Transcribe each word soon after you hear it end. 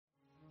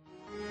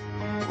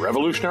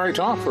Revolutionary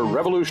talk for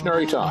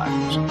revolutionary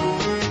times.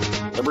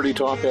 Liberty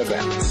Talk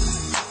FM.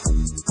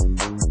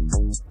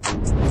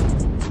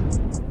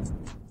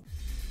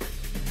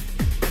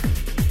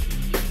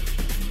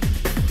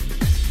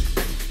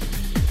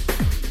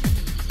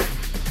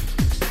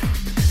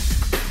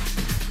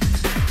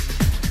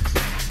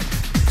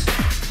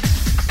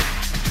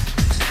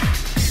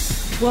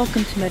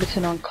 Welcome to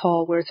Medicine on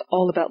Call, where it's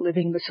all about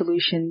living the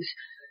solutions.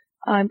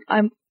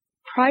 I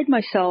pride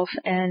myself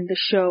and the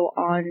show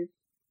on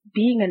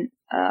being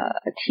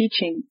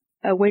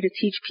a way to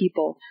teach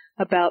people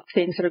about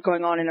things that are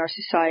going on in our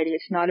society.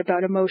 It's not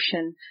about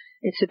emotion.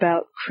 It's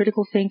about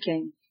critical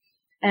thinking.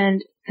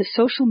 And the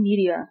social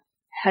media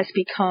has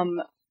become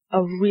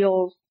a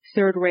real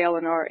third rail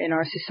in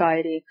our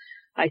society.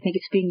 I think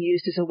it's being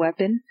used as a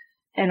weapon,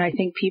 and I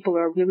think people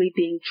are really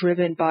being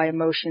driven by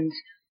emotions.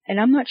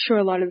 And I'm not sure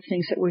a lot of the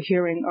things that we're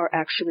hearing are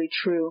actually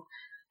true.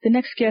 The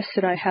next guest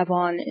that I have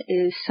on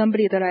is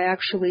somebody that I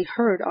actually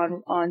heard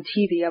on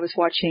TV. I was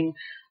watching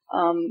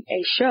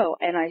a show,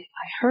 and I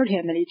heard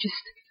him, and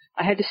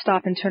I had to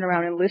stop and turn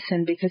around and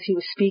listen because he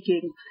was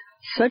speaking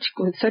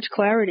with such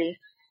clarity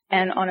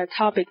and on a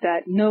topic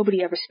that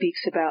nobody ever speaks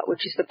about,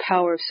 which is the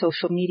power of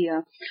social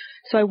media.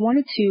 So I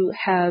wanted to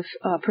have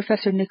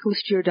Professor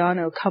Nicholas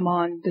Giordano come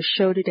on the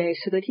show today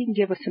so that he can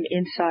give us some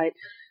insight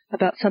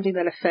about something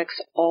that affects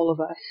all of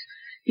us.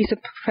 He's a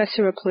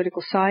professor of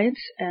political science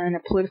and a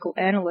political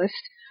analyst.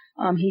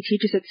 He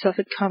teaches at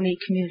Suffolk County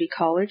Community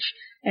College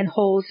and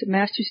holds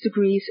master's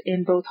degrees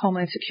in both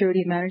Homeland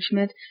Security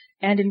Management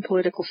and in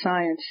political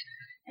science.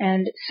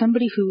 And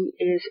somebody who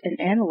is an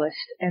analyst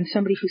and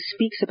somebody who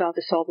speaks about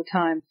this all the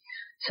time.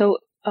 So,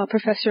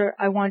 Professor,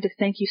 I wanted to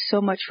thank you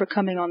so much for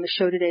coming on the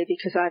show today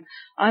because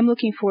I'm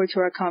looking forward to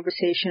our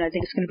conversation. I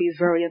think it's going to be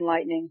very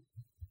enlightening.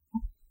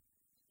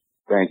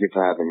 Thank you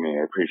for having me.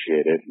 I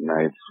appreciate it. And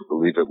I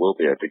believe it will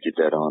be. I think you're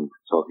dead on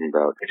talking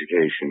about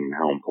education and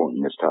how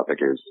important this topic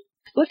is.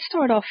 Let's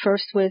start off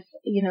first with,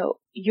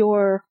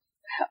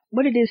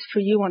 what it is for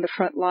you on the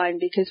front line,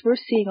 because we're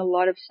seeing a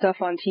lot of stuff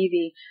on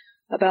TV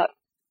about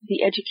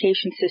the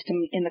education system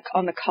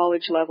on the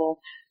college level.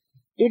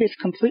 It has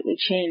completely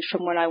changed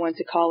from when I went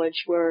to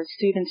college, where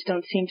students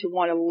don't seem to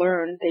want to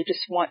learn. They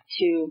just want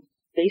to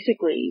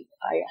basically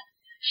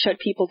shut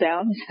people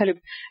down. Is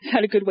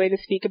that a good way to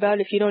speak about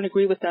it? If you don't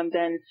agree with them,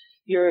 then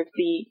you're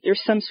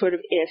some sort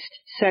of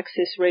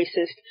sexist,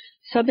 racist,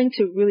 something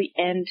to really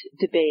end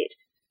debate.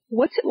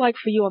 What's it like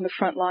for you on the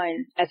front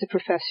line as a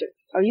professor?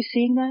 Are you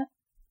seeing that?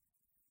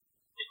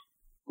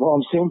 Well,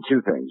 I'm seeing two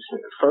things.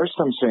 First,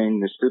 I'm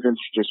saying the students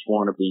just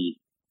want to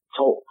be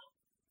told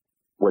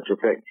what to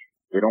think.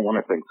 They don't want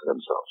to think for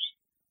themselves.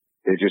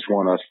 They just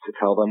want us to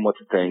tell them what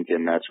to think,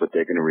 and that's what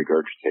they're going to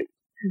regurgitate.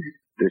 Mm-hmm.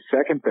 The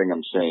second thing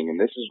I'm saying, and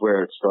this is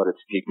where it started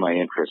to pique my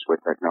interest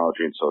with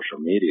technology and social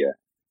media,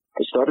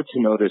 I started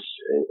to notice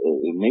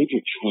a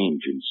major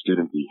change in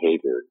student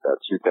behavior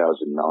about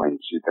 2009,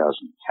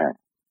 2010.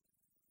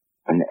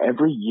 And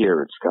every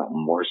year it's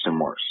gotten worse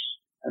and worse.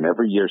 And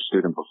every year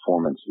student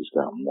performance has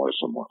gotten worse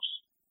and worse.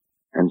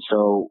 And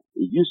so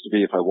it used to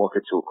be if I walk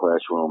into a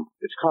classroom,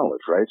 it's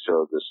college, right?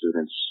 So the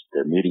students,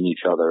 they're meeting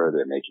each other,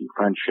 they're making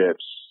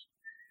friendships.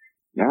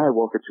 Now I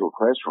walk into a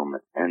classroom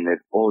and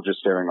they're all just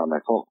staring on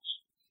their phones.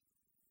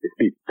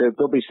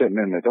 They'll be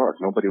sitting in the dark.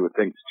 Nobody would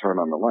think to turn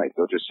on the light.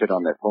 They'll just sit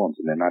on their phones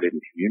and they're not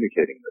even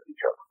communicating with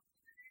each other.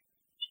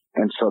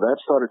 And so that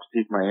started to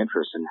pique my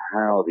interest in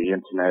how the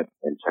internet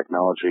and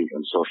technology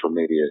and social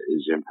media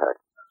is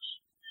impacting us.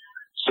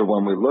 So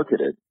when we look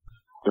at it,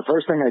 the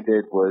first thing I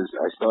did was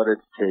I started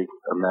to take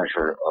a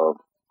measure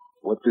of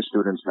what the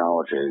students'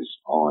 knowledge is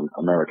on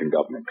American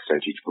government, because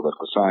I teach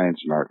political science.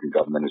 American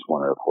government is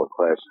one of the core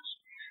classes.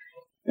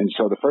 And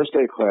so the first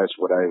day of class,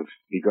 what I've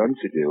begun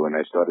to do, and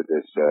I started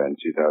this in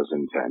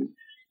 2010,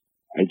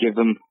 I give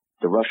them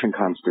the Russian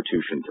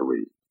Constitution to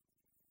read.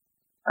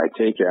 I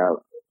take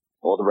out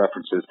all the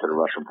references to the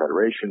Russian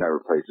Federation. I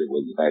replace it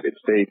with United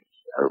States.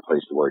 I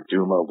replace the word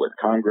Duma with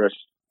Congress.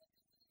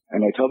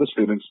 And I tell the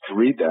students to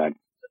read that,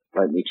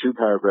 write me 2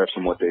 paragraphs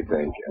on what they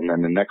think, and then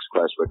the next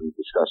class we can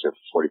discuss it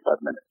for 45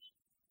 minutes.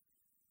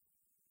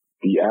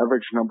 The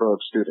average number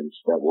of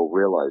students that will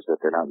realize that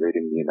they're not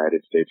reading the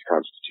United States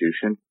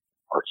Constitution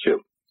are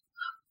 2.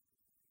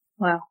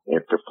 Wow.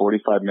 After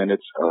 45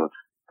 minutes of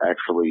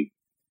actually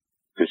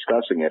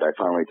discussing it, I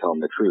finally tell them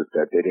the truth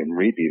that they didn't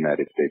read the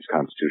United States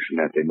Constitution,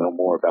 that they know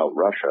more about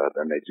Russia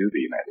than they do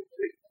the United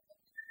States.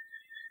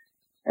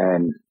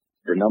 And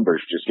the numbers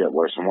just get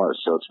worse and worse.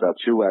 So it's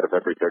about 2 out of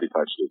every 35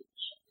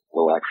 students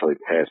will actually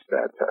pass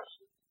that test.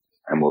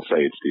 And will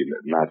say it's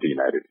not the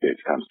United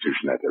States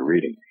Constitution that they're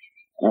reading.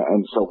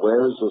 And so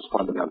where is this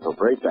fundamental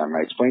breakdown?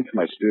 I explain to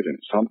my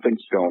students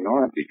something's going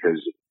on because,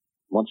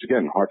 once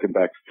again, harken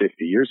back 50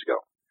 years ago,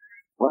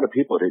 a lot of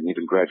people didn't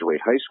even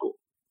graduate high school.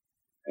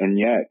 And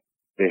yet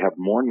they have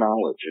more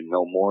knowledge and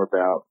know more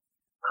about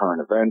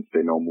current events.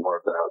 They know more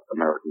about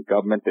American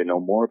government. They know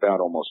more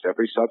about almost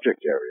every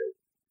subject area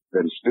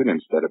than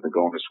students that have been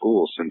going to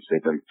school since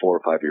they've been 4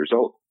 or 5 years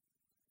old.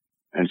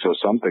 And so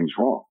something's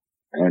wrong.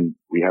 And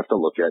we have to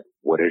look at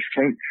what has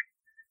changed.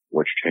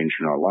 what's changed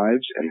in our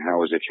lives, and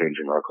how is it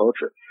changing our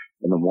culture.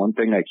 And the one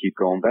thing I keep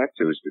going back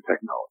to is the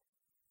technology.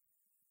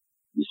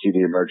 You see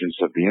the emergence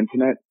of the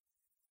internet,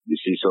 you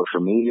see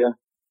social media,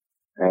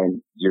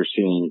 and you're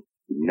seeing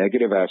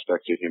negative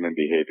aspects of human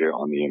behavior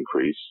on the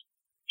increase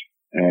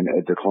and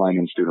a decline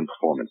in student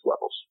performance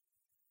levels.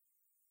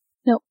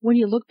 Now, when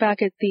you look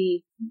back at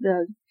the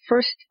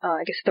first,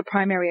 I guess the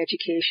primary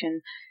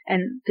education,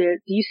 and do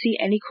you see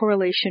any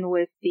correlation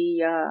with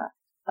the,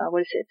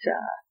 what is it?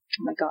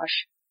 Oh my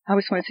gosh. I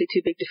always want to say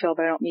too big to fail,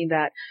 but I don't mean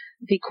that.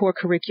 The core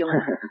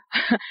curriculum.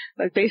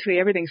 But basically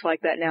everything's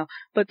like that now.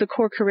 But the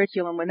core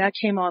curriculum, when that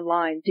came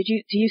online, do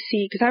you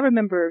see, because I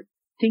remember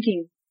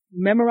thinking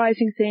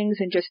memorizing things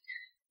and just,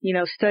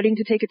 studying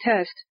to take a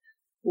test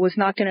was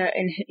not going to,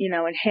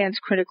 enhance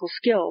critical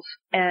skills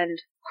and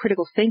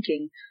critical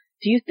thinking.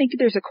 Do you think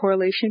there's a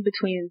correlation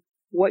between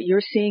what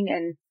you're seeing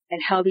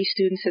and how these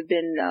students have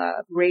been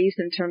raised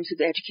in terms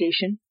of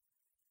education?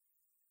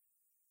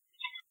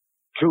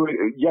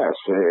 Yes,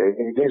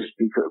 it is,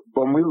 because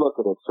when we look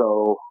at it,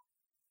 so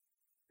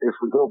if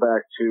we go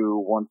back to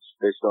once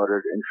they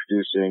started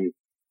introducing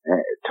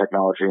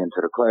technology into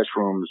the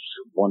classrooms,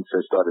 once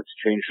they started to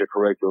change the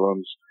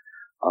curriculums,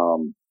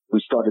 we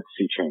started to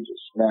see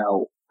changes.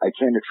 Now, I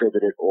can't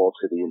attribute it all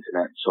to the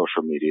internet and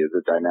social media.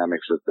 The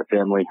dynamics of the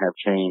family have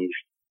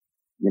changed.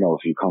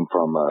 If you come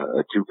from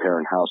a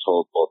two-parent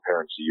household, both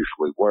parents are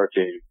usually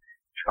working.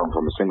 If you come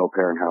from a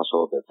single-parent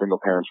household, that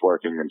single parent's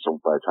working, and so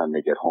by the time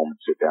they get home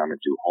and sit down and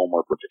do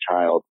homework with the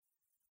child,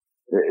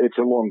 it's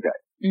a long day,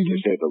 to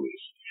say the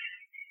least.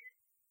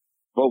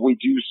 But we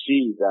do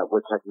see that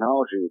with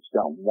technology, it's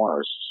gotten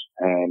worse,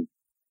 and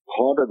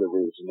part of the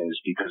reason is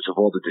because of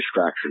all the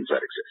distractions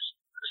that exist.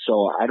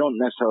 So I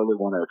don't necessarily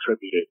want to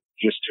attribute it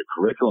just to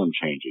curriculum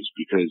changes,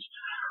 because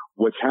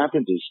what's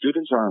happened is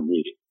students aren't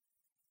reading.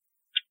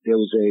 There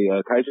was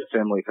a Kaiser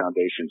Family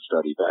Foundation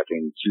study back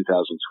in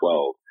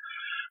 2012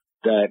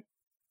 that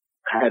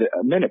had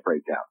a minute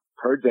breakdown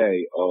per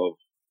day of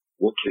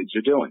what kids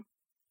are doing.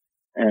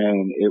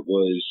 And it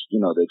was,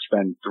 they'd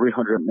spend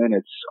 300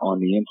 minutes on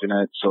the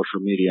internet,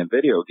 social media, and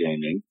video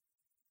gaming,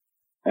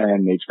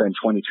 and they'd spend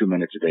 22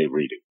 minutes a day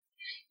reading.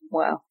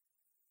 Wow.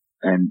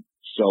 And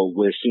so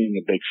we're seeing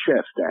a big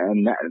shift.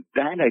 And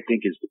that I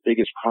think is the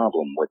biggest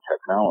problem with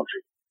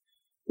technology,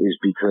 is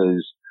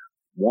because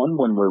one,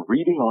 when we're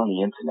reading on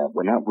the internet,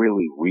 we're not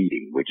really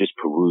reading. We're just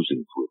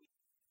perusing through it.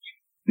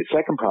 The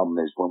second problem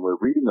is when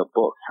we're reading a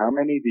book, how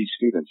many of these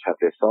students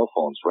have their cell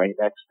phones right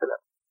next to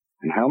them?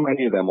 And how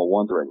many of them are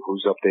wondering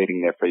who's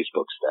updating their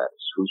Facebook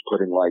status, who's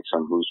putting likes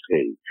on whose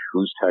page,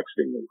 who's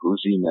texting them,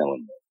 who's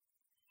emailing them?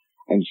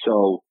 And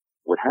so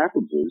what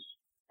happens is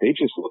they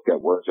just looked at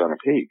words on a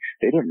page.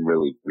 They didn't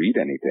really read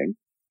anything.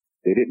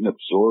 They didn't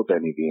absorb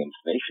any of the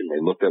information.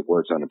 They looked at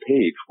words on a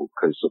page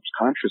because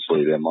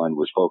subconsciously their mind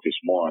was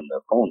focused more on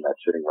the phone that's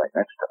sitting right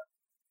next to them.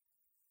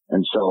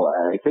 And so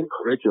I think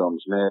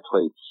curriculums may have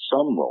played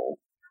some role.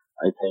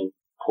 I think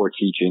poor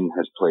teaching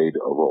has played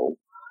a role.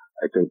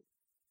 I think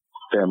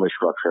family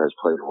structure has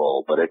played a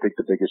role, but I think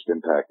the biggest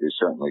impact is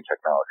certainly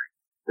technology.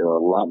 There are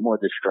a lot more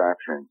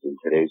distractions in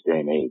today's day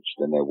and age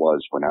than there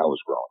was when I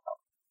was growing up.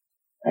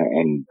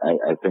 And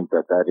I think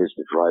that is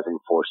the driving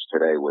force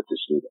today with the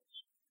students.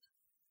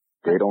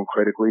 They don't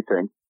critically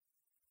think.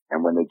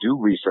 And when they do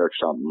research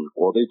something,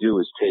 all they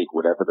do is take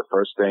whatever the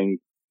first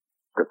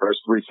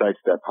three sites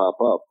that pop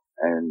up,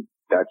 and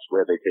that's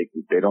where they take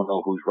it. They don't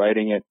know who's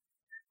writing it.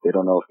 They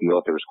don't know if the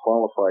author is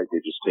qualified.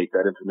 They just take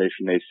that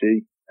information they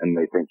see, and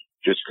they think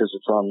just because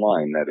it's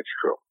online that it's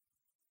true.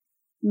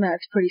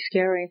 That's pretty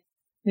scary.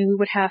 I mean, we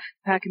would have,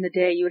 back in the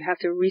day, you would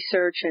have to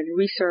research and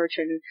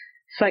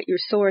cite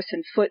your source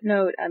and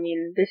footnote. I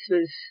mean, this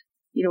was,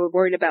 we're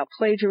worried about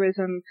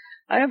plagiarism.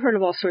 I have heard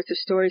of all sorts of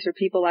stories where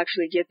people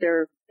actually get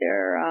their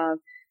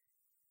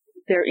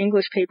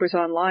English papers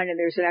online, and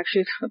there's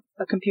actually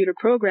a computer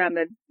program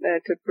that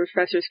the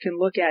professors can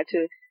look at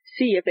to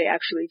see if they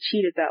actually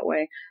cheated that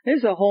way.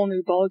 There's a whole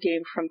new ball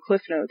game from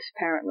Cliff Notes,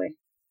 apparently.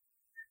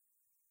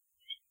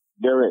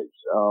 There is.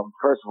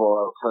 First of all,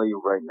 I'll tell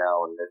you right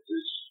now, and this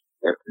is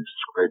after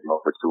just grading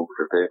over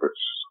 200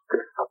 papers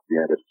at the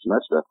end of the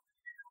semester,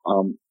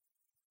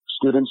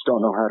 students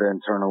don't know how to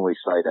internally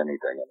cite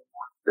anything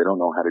anymore. They don't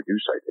know how to do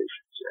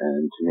citations,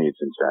 and to me, it's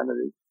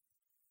insanity.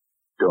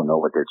 Don't know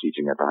what they're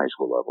teaching at the high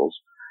school levels.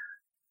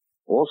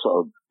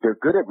 Also, they're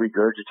good at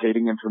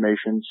regurgitating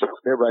information. So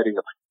if they're writing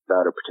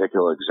about a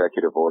particular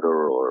executive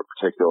order or a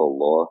particular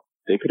law,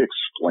 they could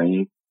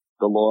explain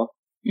the law,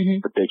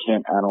 but they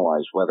can't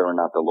analyze whether or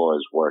not the law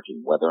is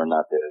working, whether or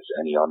not there's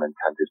any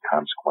unintended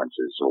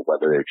consequences, or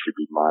whether it should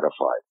be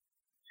modified.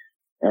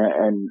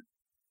 And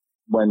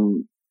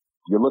when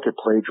you look at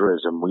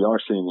plagiarism, we are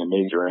seeing a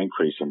major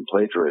increase in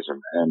plagiarism.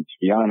 And to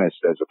be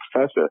honest, as a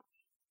professor,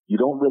 you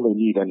don't really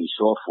need any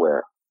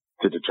software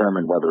to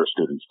determine whether a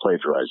student's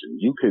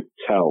plagiarizing. You could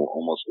tell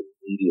almost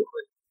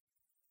immediately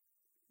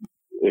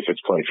if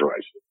it's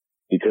plagiarizing,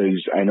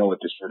 because I know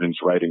what the students'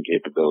 writing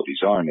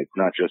capabilities are, and it's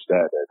not just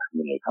that at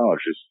community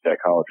colleges,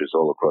 at colleges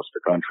all across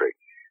the country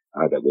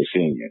that we're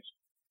seeing this.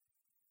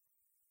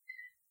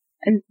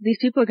 And these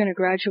people are going to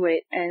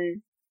graduate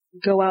and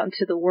go out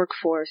into the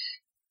workforce.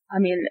 I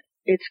mean,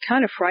 it's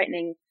kind of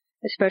frightening,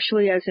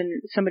 especially as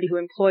in somebody who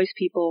employs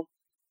people.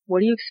 What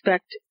do you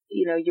expect,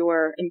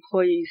 your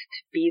employees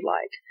to be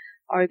like?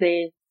 Are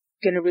they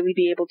going to really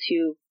be able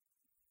to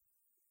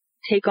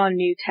take on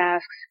new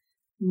tasks,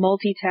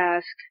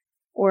 multitask,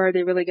 or are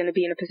they really going to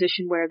be in a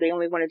position where they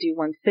only want to do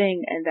one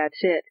thing and that's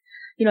it?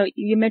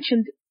 You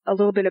mentioned a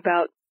little bit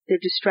about the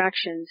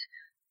distractions.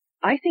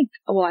 I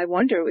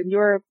wonder, in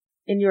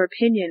your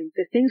opinion,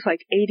 the things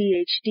like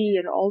ADHD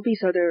and all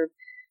these other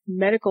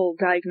medical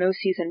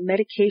diagnoses and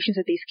medications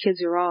that these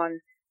kids are on,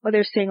 well,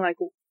 they're saying like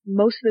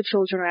most of the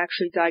children are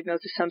actually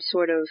diagnosed with some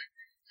sort of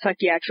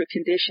psychiatric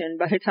condition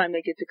by the time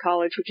they get to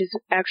college, which is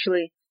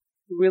actually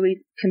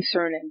really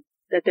concerning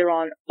that they're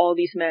on all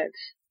these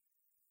meds.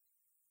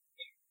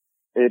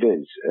 It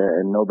is,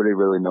 and nobody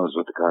really knows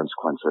what the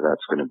consequence of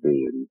that's going to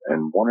be.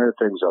 And one of the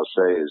things I'll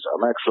say is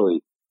I'm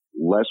actually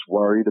less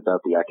worried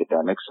about the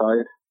academic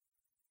side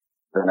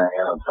than I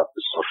am about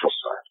the social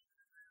side.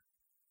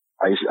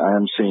 I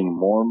am seeing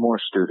more and more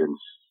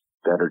students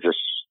that are just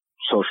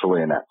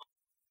socially inept,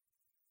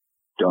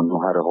 don't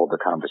know how to hold a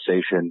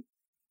conversation,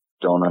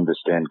 don't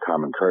understand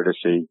common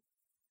courtesy,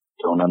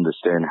 don't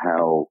understand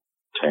how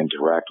to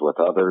interact with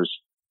others.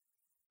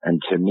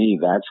 And to me,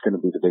 that's going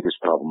to be the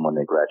biggest problem when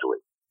they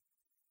graduate.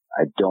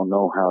 I don't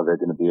know how they're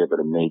going to be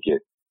able to make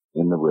it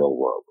in the real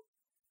world.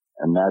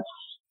 And that's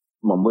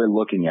when we're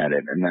looking at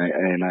it.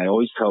 And I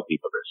always tell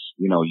people this,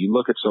 you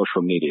look at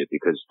social media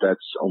because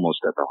that's almost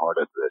at the heart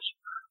of this.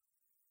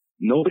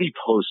 Nobody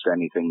posts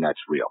anything that's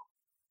real.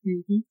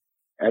 Mm-hmm.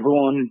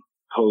 Everyone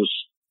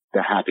posts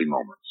the happy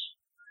moments.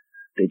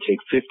 They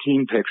take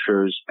 15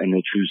 pictures and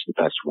they choose the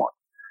best one.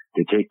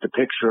 They take the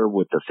picture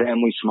with the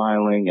family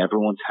smiling.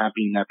 Everyone's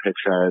happy in that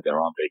picture.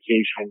 They're on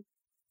vacation.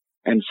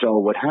 And so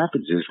what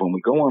happens is when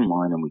we go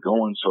online and we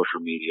go on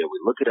social media,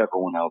 we look at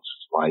everyone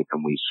else's life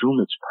and we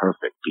assume it's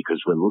perfect because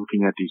we're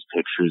looking at these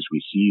pictures.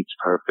 We see it's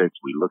perfect.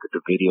 We look at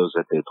the videos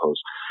that they post.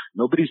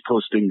 Nobody's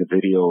posting the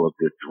video of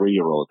the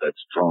 3-year-old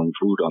that's throwing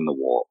food on the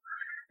wall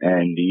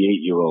and the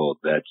 8-year-old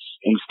that's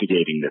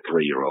instigating the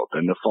 3-year-old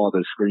and the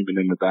father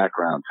screaming in the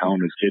background, telling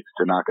his kids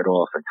to knock it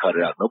off and cut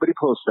it out. Nobody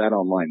posts that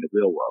online in the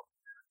real world.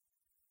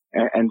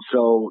 And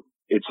so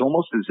it's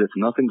almost as if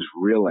nothing's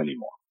real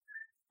anymore.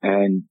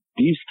 And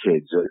these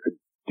kids,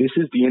 this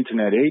is the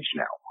internet age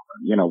now.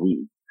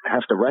 We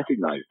have to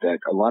recognize that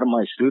a lot of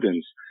my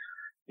students,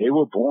 they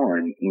were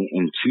born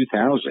in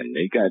 2000.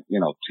 They got,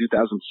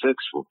 2006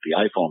 when the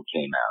iPhone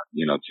came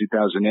out,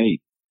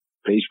 2008,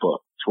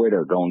 Facebook,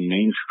 Twitter going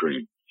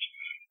mainstream.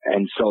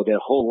 And so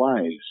their whole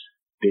lives,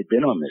 they've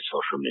been on this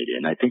social media.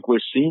 And I think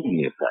we're seeing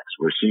the effects.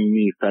 We're seeing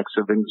the effects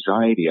of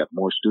anxiety of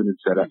more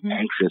students that are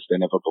anxious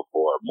than ever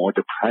before, more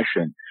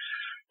depression.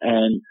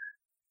 And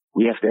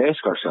we have to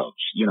ask ourselves,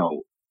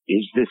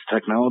 is this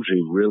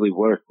technology really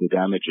worth the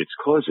damage it's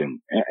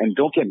causing? And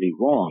don't get me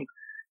wrong,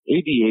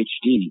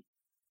 ADHD,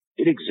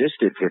 it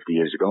existed 50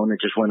 years ago and it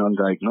just went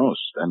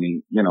undiagnosed. I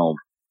mean,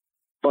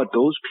 but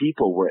those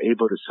people were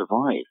able to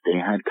survive. They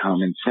had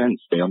common sense.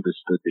 They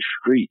understood the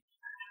street.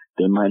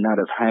 They might not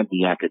have had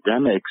the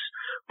academics,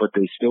 but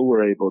they still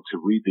were able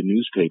to read the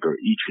newspaper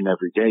each and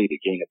every day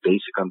to gain a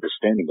basic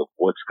understanding of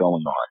what's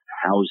going on.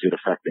 How is it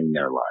affecting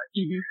their lives?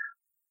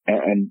 Mm-hmm.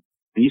 And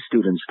these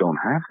students don't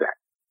have that.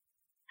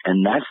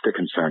 And that's the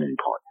concerning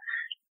part.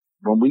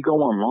 When we go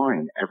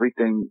online,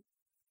 everything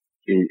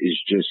is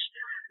just,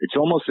 it's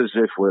almost as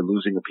if we're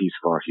losing a piece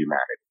of our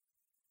humanity.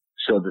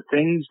 So the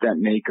things that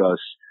make us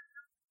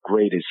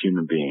great as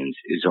human beings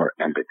is our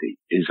empathy,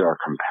 is our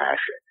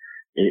compassion,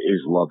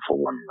 is love for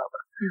one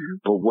another. Mm-hmm.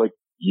 But what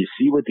you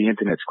see what the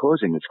internet's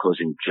causing, it's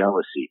causing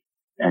jealousy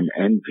and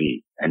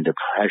envy and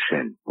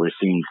depression. We're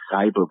seeing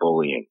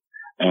cyberbullying,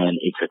 and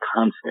it's a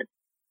constant.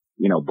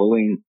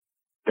 Bullying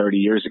 30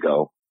 years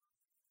ago,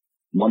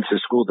 once the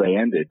school day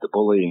ended, the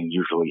bullying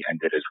usually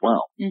ended as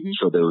well. Mm-hmm.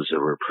 So there was a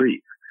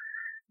reprieve.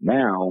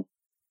 Now,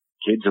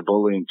 kids are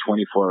bullying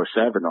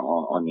 24/7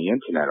 on the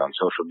internet, on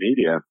social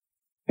media,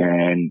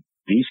 and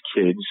these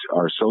kids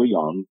are so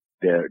young,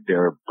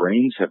 their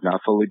brains have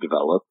not fully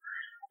developed,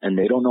 and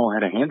they don't know how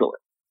to handle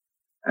it.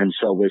 And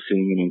so we're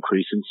seeing an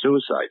increase in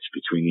suicides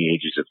between the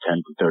ages of 10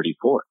 to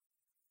 34.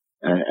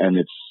 And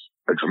it's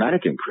a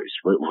dramatic increase.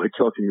 We're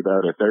talking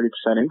about a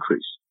 30%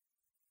 increase.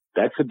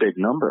 That's a big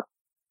number.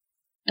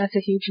 That's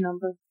a huge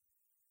number.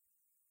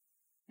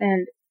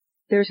 And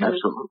there's no,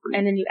 absolutely.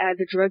 And then you add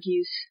the drug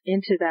use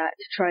into that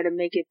to try to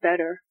make it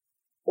better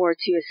or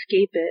to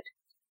escape it.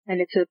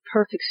 And it's a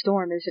perfect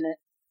storm, isn't it?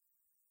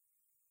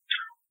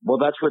 Well,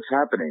 that's what's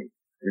happening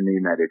in the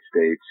United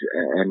States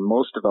and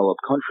most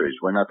developed countries.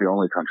 We're not the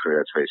only country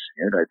that's facing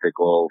it. I think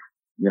all,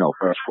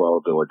 first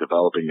world or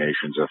developing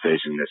nations are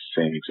facing this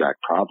same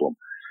exact problem.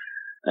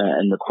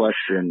 And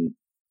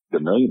the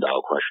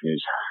million-dollar question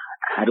is,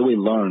 how do we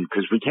learn?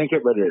 Because we can't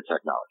get rid of the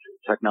technology.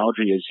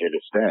 Technology is here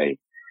to stay,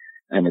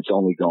 and it's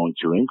only going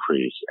to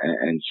increase.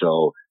 And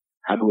so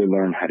how do we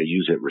learn how to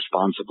use it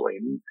responsibly?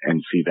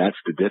 And see, that's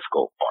the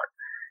difficult part.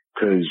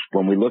 Because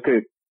when we look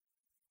at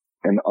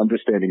and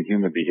understanding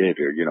human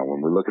behavior. You know,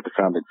 when we look at the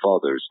founding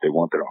fathers, they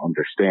wanted to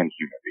understand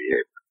human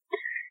behavior.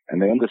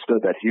 And they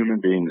understood that human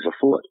beings are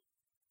flawed.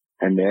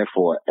 And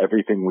therefore,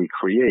 everything we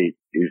create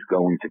is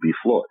going to be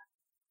flawed.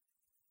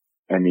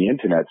 And the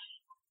Internet's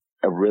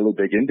a really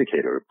big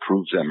indicator. It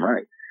proves them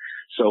right.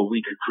 So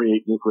we could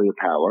create nuclear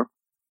power,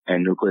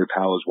 and nuclear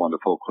power is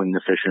wonderful, clean,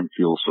 efficient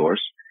fuel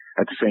source.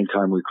 At the same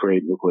time, we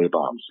create nuclear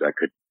bombs that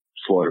could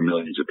slaughter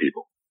millions of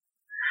people.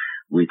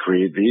 We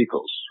create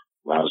vehicles,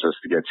 allows us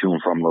to get to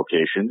and from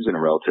locations in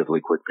a relatively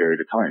quick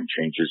period of time,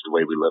 changes the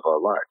way we live our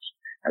lives.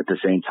 At the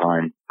same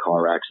time,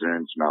 car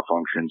accidents,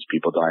 malfunctions,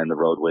 people die on the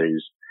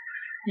roadways.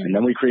 And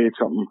then we create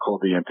something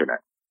called the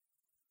Internet.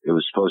 It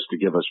was supposed to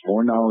give us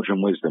more knowledge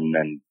and wisdom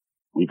than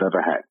we've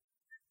ever had.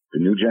 The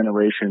new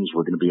generations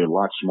were going to be a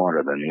lot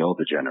smarter than the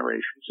older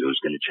generations. It was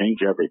going to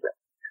change everything.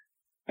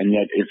 And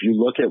yet, if you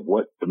look at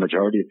what the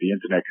majority of the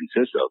Internet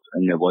consists of,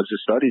 and there was a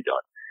study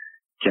done,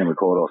 can't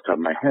recall it off the top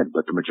of my head,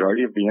 but the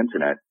majority of the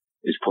Internet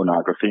is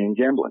pornography and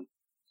gambling.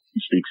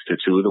 It speaks to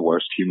two of the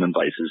worst human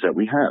vices that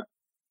we have.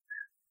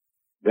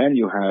 Then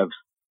you have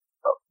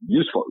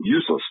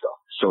useless stuff,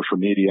 social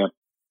media,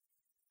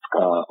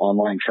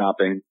 online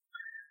shopping.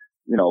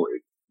 You know, it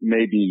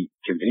may be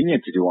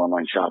convenient to do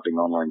online shopping,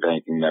 online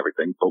banking and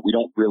everything, but we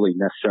don't really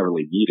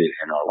necessarily need it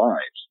in our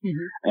lives.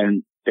 Mm-hmm.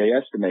 And they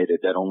estimated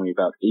that only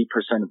about 8%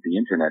 of the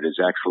Internet is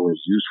actually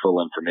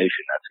useful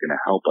information that's going to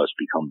help us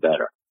become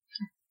better.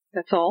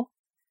 That's all?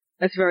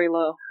 That's very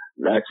low.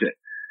 That's it.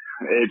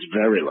 It's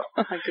very low.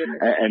 Oh, my goodness.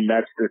 And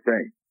that's the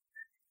thing.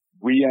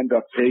 We end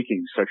up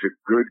taking such a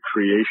good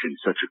creation,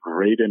 such a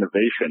great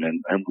innovation,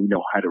 and we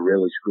know how to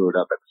really screw it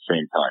up at the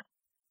same time.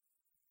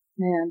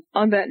 Man,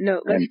 on that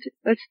note,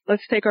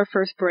 let's take our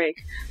first break.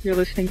 You're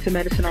listening to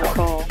Medicine on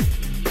Call.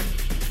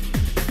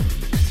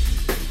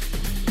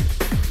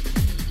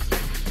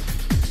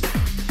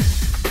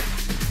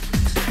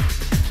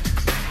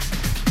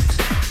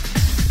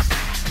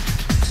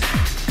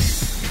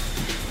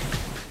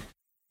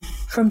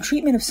 From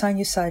treatment of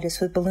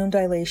sinusitis with balloon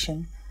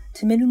dilation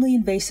to minimally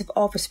invasive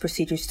office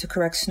procedures to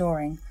correct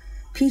snoring,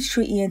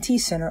 Peachtree ENT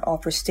Center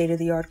offers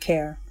state-of-the-art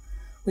care.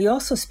 We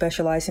also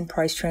specialize in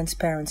price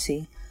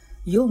transparency.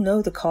 You'll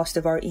know the cost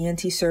of our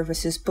ENT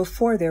services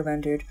before they're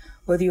rendered,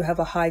 whether you have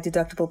a high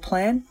deductible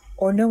plan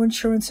or no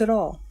insurance at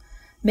all.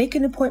 Make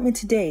an appointment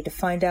today to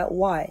find out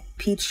why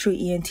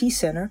Peachtree ENT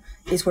Center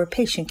is where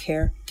patient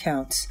care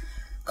counts.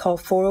 Call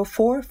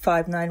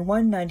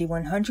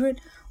 404-591-9100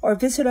 or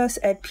visit us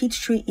at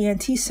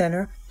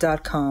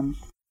peachtreeentcenter.com.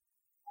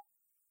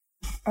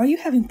 Are you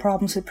having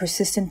problems with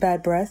persistent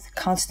bad breath,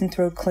 constant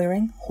throat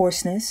clearing,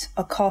 hoarseness,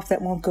 a cough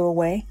that won't go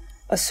away,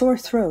 a sore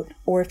throat,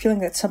 or a feeling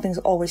that something's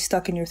always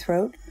stuck in your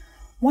throat?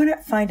 Why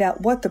not find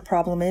out what the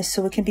problem is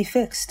so it can be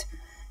fixed?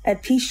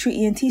 At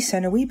Peachtree ENT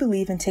Center, we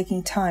believe in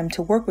taking time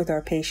to work with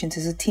our patients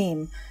as a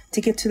team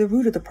to get to the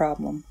root of the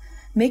problem.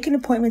 Make an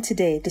appointment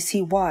today to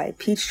see why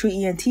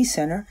Peachtree ENT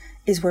Center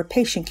is where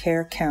patient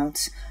care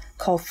counts.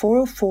 Call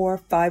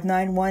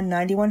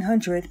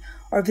 404-591-9100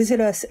 or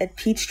visit us at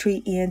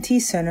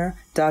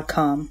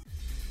peachtreeentcenter.com.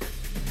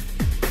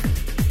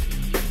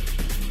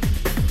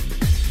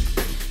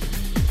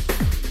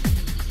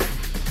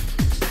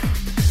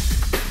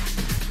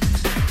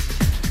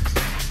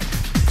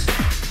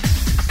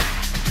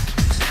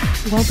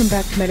 Welcome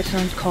back to Medicine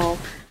on Call.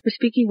 We're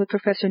speaking with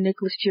Professor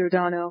Nicholas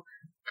Giordano,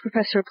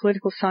 Professor of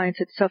Political Science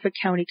at Suffolk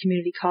County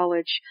Community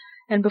College.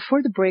 And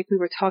before the break, we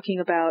were talking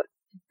about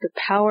the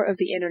power of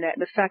the Internet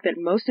and the fact that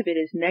most of it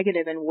is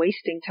negative and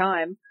wasting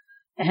time,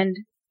 and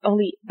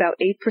only about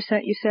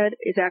 8%, you said,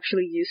 is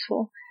actually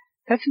useful.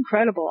 That's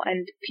incredible.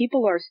 And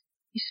people are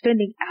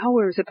spending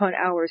hours upon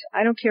hours.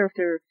 I don't care if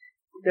they're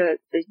the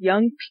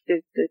young,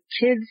 the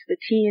kids, the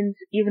teens,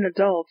 even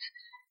adults.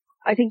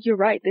 I think you're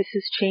right. This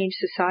has changed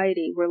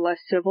society. We're less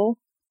civil.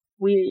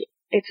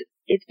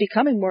 It's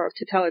becoming more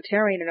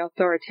totalitarian and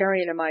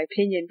authoritarian, in my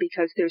opinion,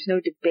 because there's no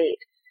debate.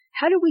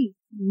 How do we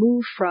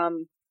move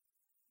from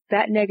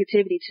that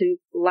negativity to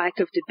lack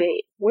of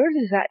debate? Where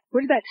did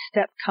that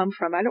step come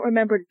from? I don't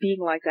remember it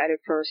being like that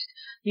at first.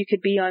 You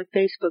could be on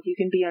Facebook, you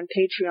can be on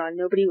Patreon,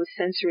 nobody was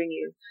censoring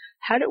you.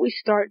 How did we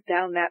start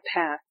down that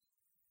path?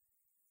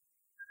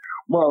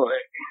 Well,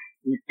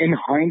 in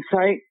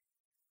hindsight,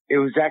 it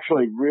was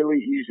actually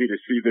really easy to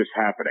see this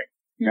happening.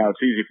 Now,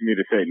 it's easy for me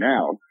to say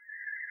now,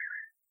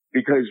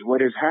 because what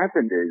has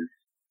happened is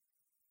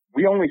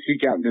we only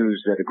seek out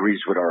news that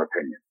agrees with our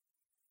opinion.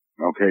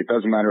 Okay, it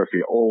doesn't matter if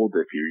you're old,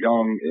 if you're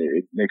young,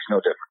 it makes no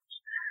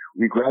difference.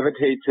 We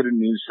gravitate to the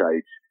news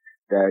sites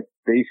that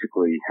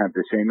basically have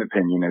the same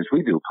opinion as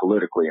we do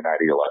politically and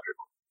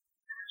ideologically.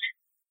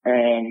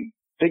 And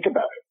think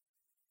about it.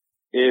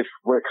 If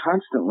we're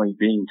constantly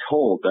being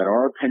told that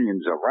our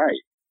opinions are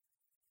right,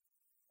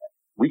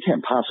 we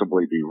can't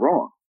possibly be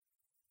wrong.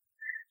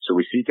 So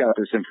we seek out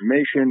this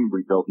information,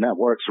 we build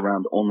networks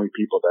around only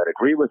people that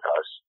agree with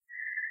us,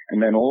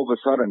 and then all of a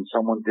sudden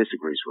someone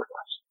disagrees with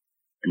us.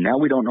 And now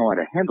we don't know how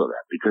to handle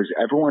that because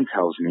everyone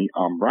tells me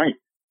I'm right,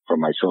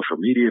 from my social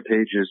media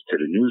pages to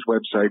the news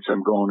websites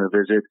I'm going to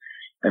visit.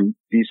 And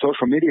these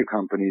social media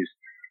companies,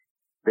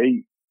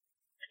 they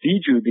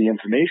feed you the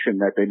information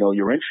that they know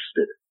you're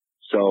interested in.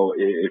 So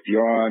if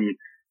you're on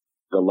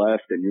the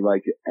left and you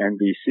like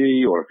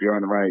NBC, or if you're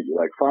on the right, you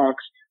like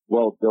Fox,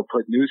 well, they'll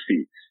put news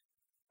feeds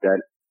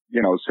that,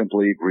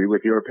 simply agree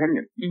with your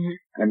opinion. Mm-hmm.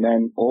 And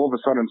then all of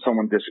a sudden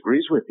someone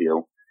disagrees with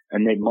you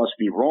and they must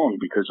be wrong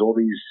because all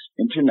these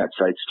internet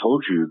sites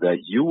told you that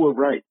you were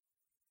right.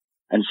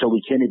 And so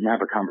we can't even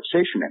have a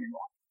conversation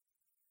anymore.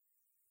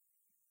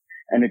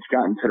 And it's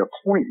gotten to the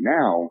point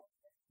now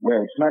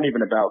where it's not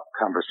even about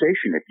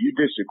conversation. If you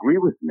disagree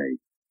with me,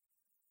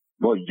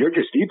 well, you're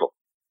just evil.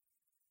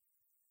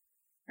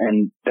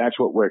 And that's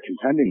what we're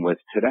contending with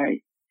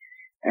today.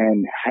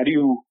 And how do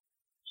you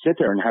sit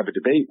there and have a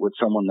debate with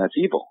someone that's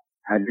evil?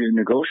 How do you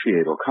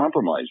negotiate or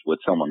compromise with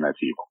someone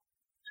that's evil?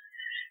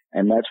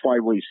 And that's why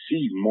we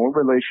see more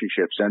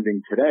relationships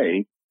ending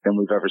today than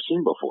we've ever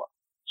seen before,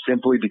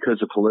 simply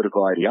because of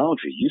political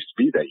ideology. It used to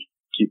be that you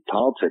keep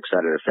politics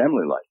out of their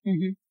family life,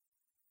 mm-hmm.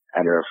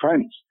 out of their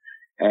friends.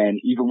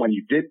 And even when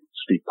you did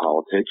speak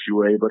politics, you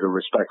were able to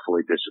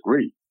respectfully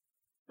disagree.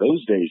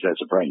 Those days, as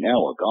of right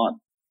now, are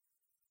gone.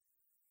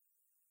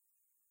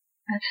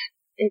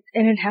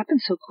 And it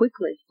happened so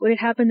quickly. When it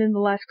happened in the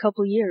last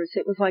couple of years,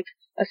 it was like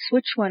a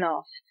switch went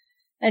off.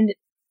 And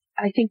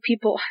I think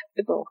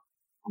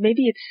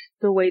maybe it's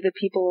the way that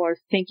people are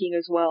thinking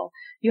as well.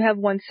 You have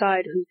one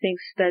side who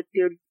thinks that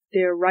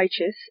they're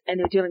righteous and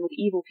they're dealing with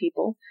evil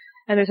people,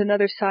 and there's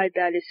another side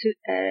that is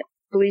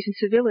believes in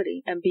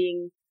civility and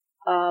being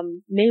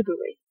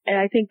neighborly. And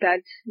I think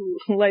that's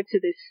led to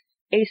this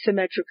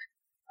asymmetric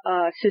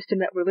system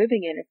that we're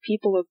living in. If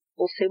people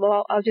will say,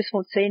 well, I just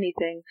won't say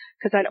anything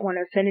because I don't want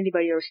to offend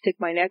anybody or stick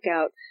my neck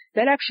out,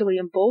 that actually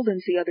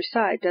emboldens the other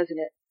side, doesn't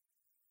it?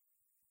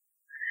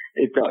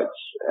 It does.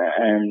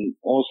 And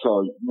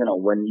also,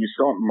 when you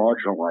start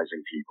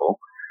marginalizing people,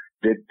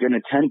 they're going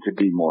to tend to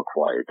be more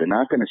quiet. They're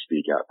not going to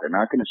speak out. They're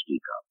not going to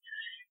speak up.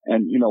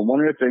 And,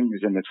 one of the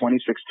things in the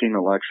 2016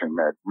 election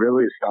that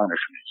really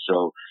astonished me.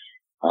 So,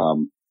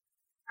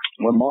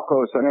 when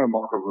Senator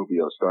Marco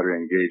Rubio started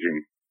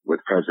engaging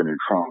with President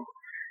Trump,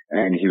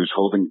 and he was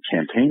holding a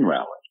campaign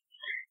rally,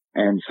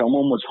 and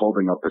someone was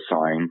holding up a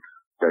sign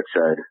that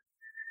said,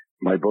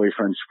 "My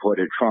boyfriend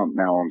supported Trump,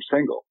 now I'm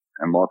single."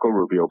 And Marco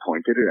Rubio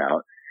pointed it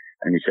out,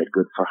 and he said,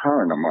 "Good for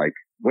her." And I'm like,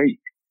 wait,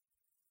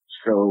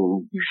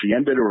 so she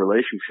ended a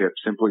relationship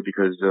simply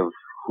because of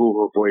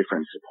who her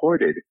boyfriend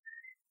supported?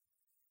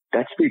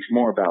 That speaks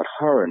more about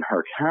her and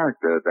her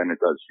character than it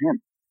does him.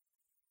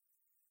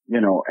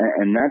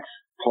 And that's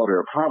part of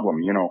the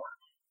problem.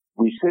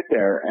 We sit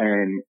there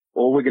and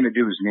all we're going to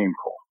do is name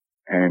call.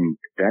 And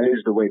that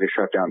is the way to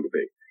shut down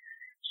debate.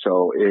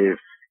 So if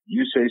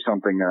you say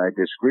something that I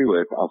disagree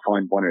with, I'll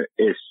find one of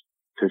is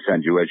to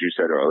send you, as you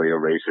said earlier,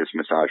 racist,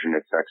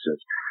 misogynist,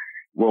 sexist.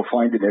 We'll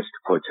find an is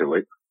to put to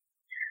it.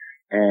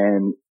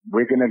 And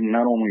we're going to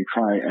not only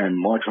try and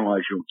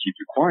marginalize you and keep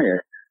you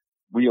quiet,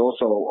 we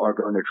also are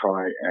going to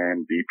try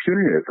and be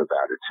punitive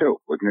about it too.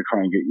 We're going to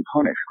try and get you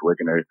punished. We're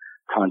going to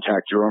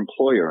contact your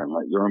employer and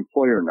let your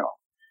employer know.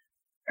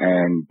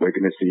 And we're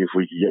going to see if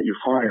we can get you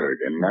fired.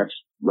 And that's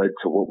led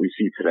to what we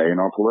see today in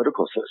our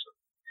political system.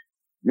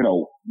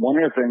 One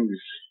of the things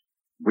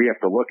we have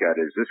to look at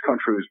is this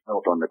country was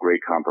built on the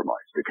Great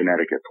Compromise, the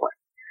Connecticut Plan.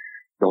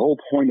 The whole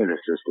point of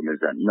the system is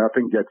that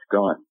nothing gets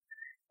done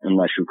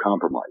unless you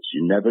compromise.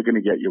 You're never going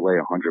to get your way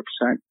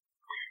 100%.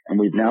 And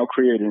we've now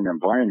created an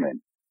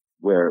environment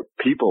where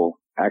people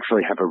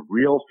actually have a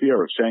real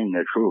fear of saying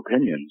their true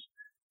opinions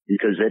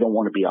because they don't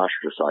want to be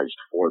ostracized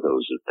for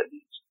those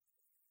opinions.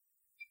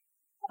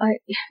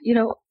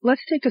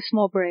 Let's take a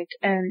small break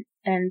and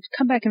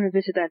come back and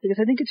revisit that, because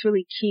I think it's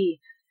really key.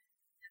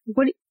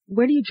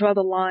 Where do you draw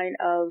the line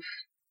of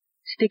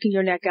sticking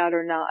your neck out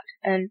or not?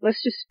 And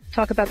let's just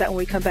talk about that when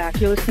we come back.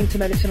 You're listening to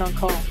Medicine on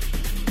Call.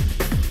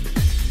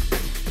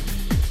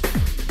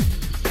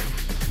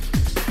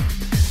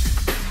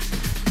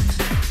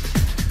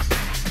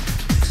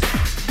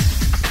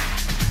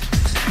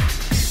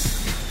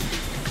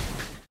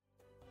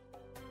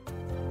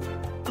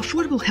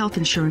 Affordable health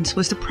insurance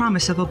was the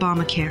promise of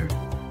Obamacare.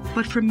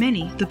 But for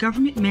many, the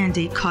government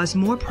mandate caused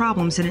more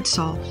problems than it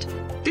solved.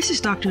 This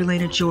is Dr.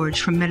 Elena George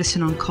from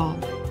Medicine on Call,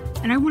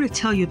 and I want to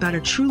tell you about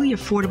a truly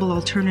affordable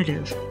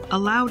alternative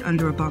allowed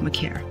under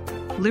Obamacare,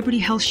 Liberty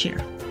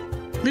HealthShare.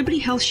 Liberty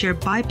HealthShare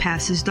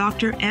bypasses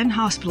doctor and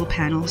hospital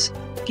panels,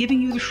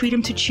 giving you the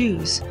freedom to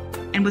choose.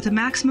 And with a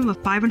maximum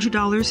of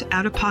 $500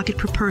 out-of-pocket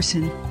per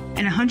person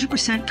and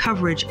 100%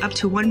 coverage up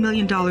to $1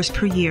 million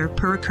per year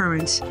per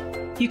occurrence,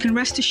 you can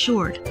rest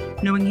assured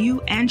knowing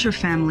you and your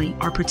family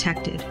are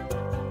protected.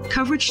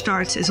 Coverage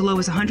starts as low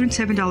as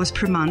 $107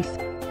 per month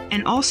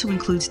and also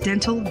includes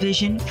dental,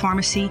 vision,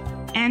 pharmacy,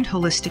 and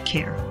holistic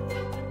care.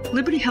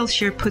 Liberty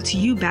HealthShare puts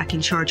you back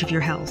in charge of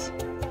your health.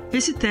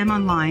 Visit them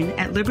online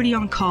at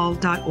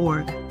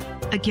libertyoncall.org.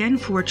 Again,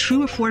 for a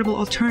true affordable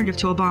alternative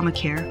to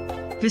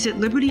Obamacare, visit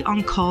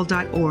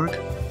libertyoncall.org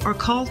or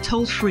call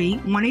toll-free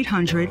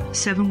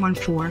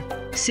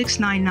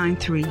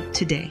 1-800-714-6993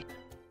 today.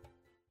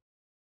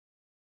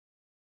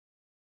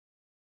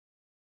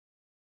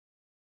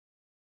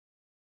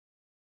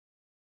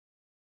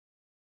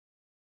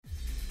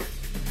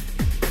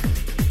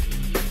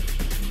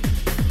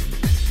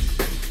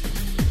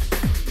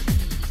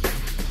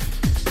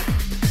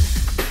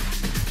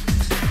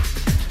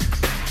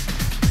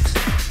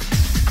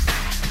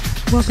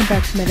 Welcome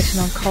back to Medicine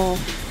on Call.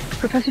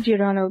 Professor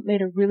Giordano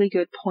made a really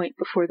good point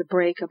before the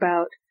break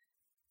about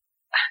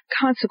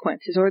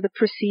consequences, or the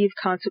perceived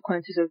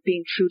consequences of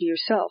being true to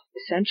yourself,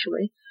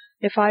 essentially.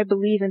 If I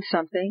believe in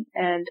something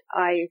and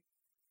I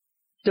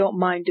don't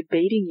mind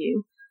debating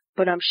you,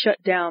 but I'm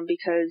shut down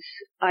because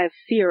I have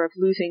fear of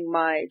losing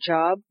my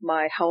job,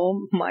 my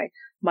home,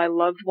 my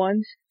loved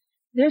ones,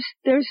 there's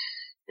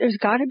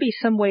got to be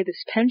some way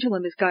this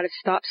pendulum has got to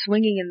stop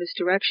swinging in this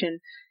direction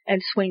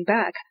and swing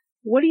back.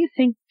 What do you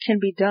think can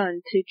be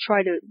done to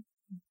try to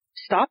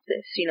stop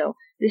this?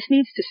 This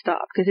needs to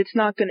stop, because it's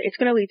going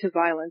to lead to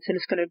violence, and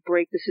it's going to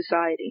break the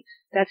society.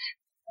 That's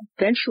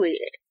essentially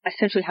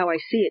how I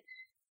see it.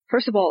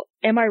 First of all,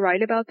 am I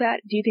right about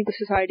that? Do you think the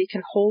society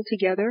can hold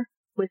together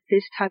with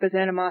this type of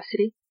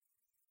animosity?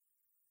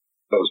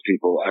 Those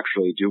people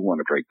actually do want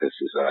to break this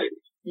society.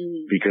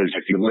 Because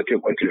if you look at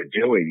what they're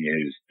doing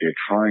is they're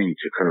trying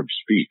to curb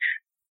speech.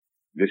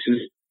 This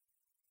is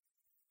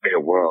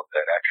a world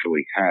that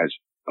actually has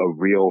a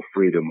real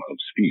freedom of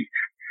speech.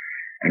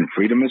 And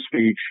freedom of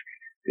speech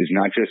is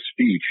not just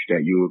speech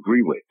that you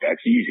agree with.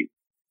 That's easy.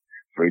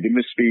 Freedom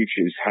of speech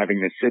is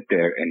having to sit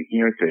there and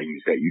hear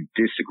things that you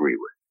disagree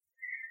with.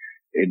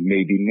 It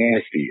may be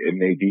nasty. It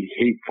may be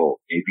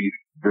hateful. It may be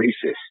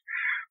racist.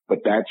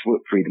 But that's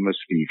what freedom of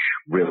speech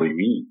really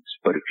means.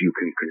 But if you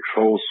can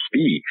control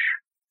speech,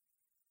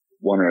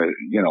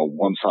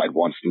 one side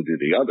wants to do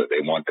the other.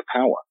 They want the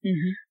power.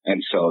 Mm-hmm.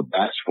 And so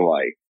that's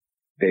why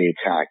they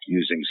attack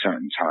using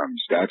certain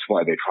terms. That's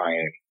why they try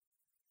and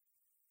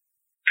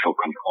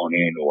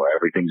component, or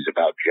everything's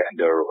about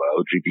gender or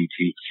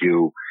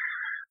LGBTQ.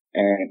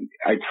 And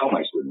I tell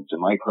my students in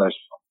my class,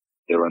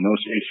 there are no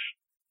safe.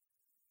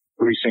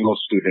 Every single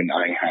student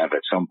I have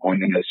at some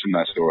point in the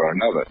semester or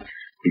another,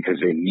 because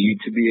they need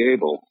to be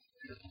able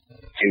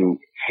to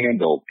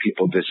handle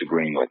people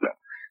disagreeing with them.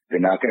 They're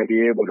not going to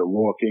be able to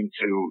walk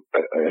into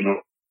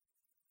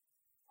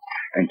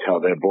and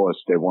tell their boss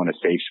they want a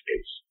safe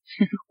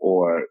space,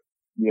 or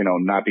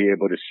not be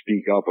able to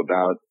speak up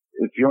about,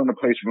 if you're in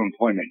a place of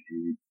employment,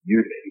 you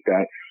think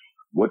that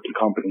what the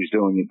company's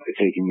doing is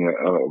taking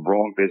a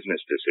wrong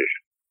business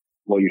decision.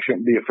 Well, you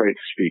shouldn't be afraid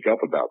to speak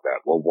up about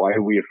that. Well, why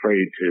are we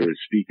afraid to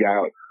speak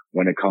out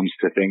when it comes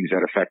to things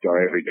that affect our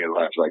everyday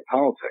lives, like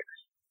politics?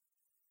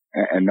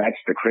 And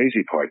that's the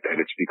crazy part, that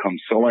it's become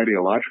so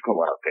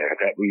ideological out there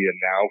that we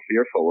are now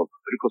fearful of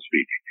political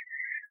speaking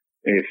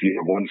if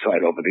you're one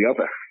side over the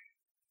other.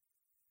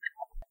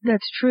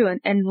 That's true,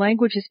 and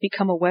language has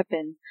become a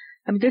weapon.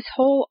 I mean, this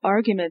whole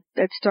argument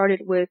that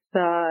started with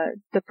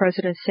the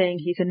president saying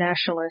he's a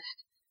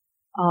nationalist,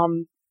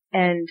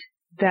 and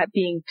that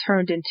being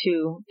turned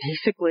into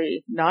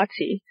basically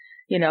Nazi,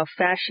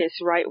 fascist,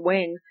 right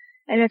wing,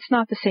 and it's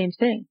not the same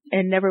thing.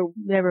 And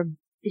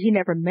he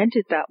never meant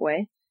it that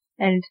way.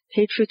 And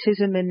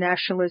patriotism and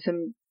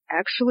nationalism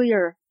actually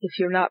are, if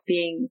you're not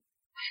being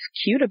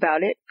cute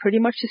about it, pretty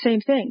much the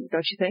same thing,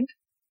 don't you think?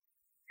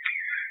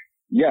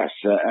 Yes,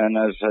 and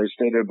as I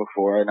stated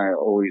before, and I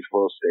always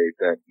will state,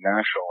 that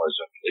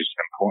nationalism is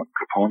an important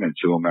component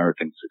to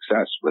American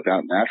success.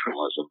 Without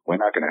nationalism,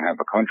 we're not going to have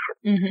a country.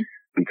 Mm-hmm.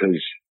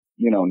 Because,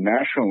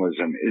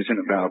 nationalism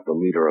isn't about the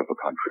leader of a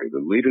country.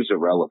 The leaders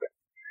are relevant.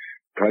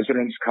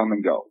 Presidents come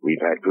and go. We've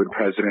had good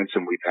presidents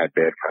and we've had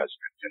bad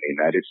presidents. And the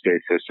United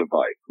States has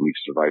survived.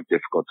 We've survived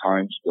difficult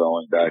times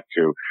going back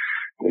to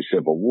the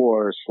Civil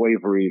War,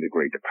 slavery, the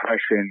Great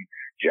Depression,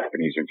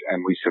 Japanese,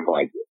 and we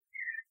survived it.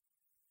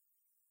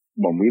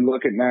 When we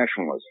look at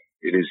nationalism,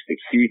 it is the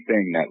key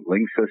thing that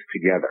links us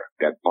together,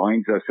 that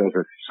binds us as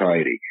a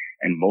society,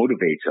 and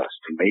motivates us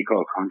to make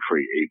our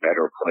country a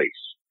better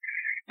place.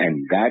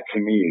 And that, to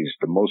me, is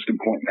the most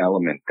important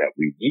element that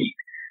we need,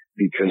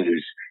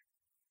 because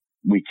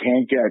we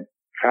can't get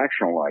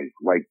factionalized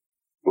like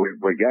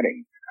we're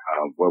getting,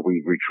 where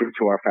we retreat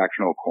to our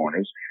factional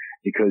corners,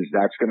 because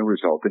that's going to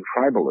result in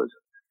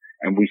tribalism.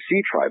 And we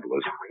see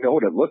tribalism. We know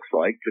what it looks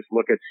like. Just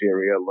look at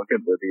Syria, look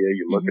at Libya,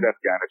 you look at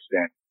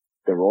Afghanistan.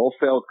 They're all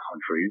failed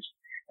countries,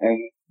 and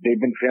they've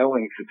been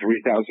failing for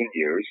 3,000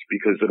 years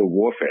because of the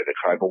warfare, the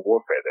tribal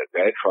warfare, that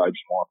their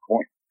tribe's more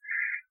important.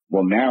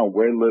 Well, now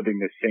we're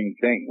living the same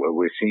thing, where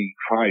we're seeing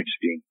tribes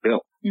being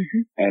built,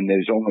 and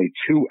there's only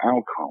two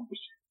outcomes.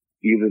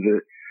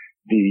 Either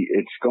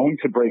it's going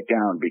to break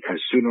down,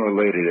 because sooner or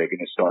later they're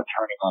going to start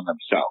turning on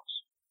themselves.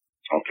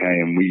 Okay,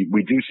 and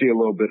we do see a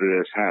little bit of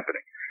this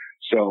happening.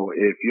 So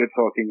if you're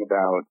talking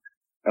about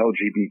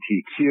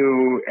LGBTQ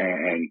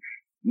and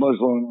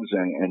Muslims,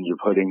 and you're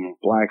putting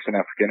blacks and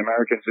African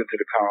Americans into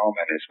the column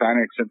and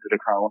Hispanics into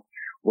the column,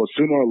 well,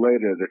 sooner or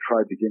later the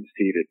tribe begins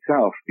to eat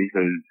itself,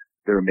 because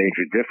there are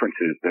major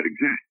differences that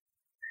exist.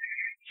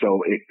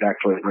 So it's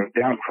actually a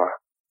breakdown tribe.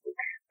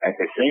 At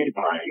the same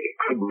time, it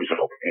could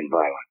result in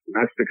violence.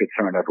 And that's the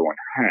concern everyone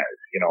has.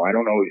 I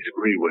don't always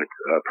agree with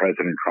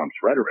President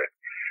Trump's rhetoric,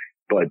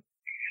 but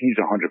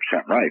he's 100%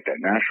 right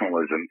that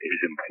nationalism is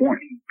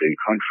important. The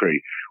country,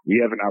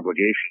 we have an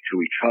obligation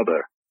to each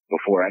other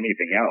before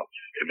anything else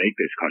to make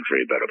this country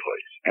a better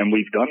place. And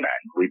we've done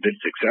that. We've been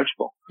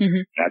successful.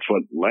 Mm-hmm. That's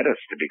what led us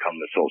to become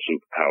the sole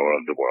superpower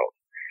of the world.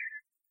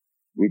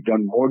 We've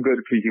done more good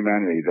for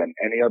humanity than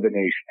any other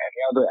nation,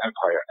 any other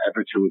empire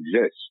ever to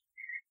exist.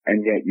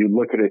 And yet you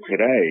look at it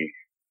today,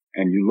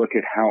 and you look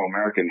at how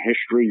American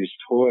history is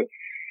taught,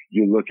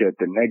 you look at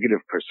the negative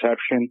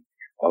perception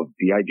of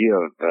the idea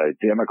of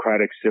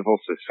democratic civil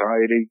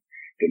society,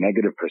 the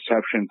negative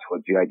perception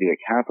towards the idea of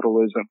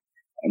capitalism.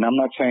 And I'm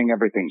not saying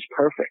everything's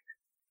perfect,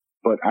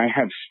 but I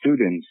have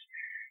students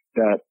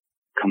that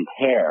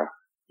compare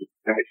the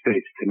United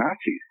States to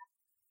Nazis.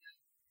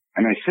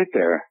 And I sit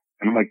there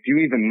and I'm like, do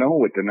you even know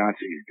what the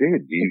Nazis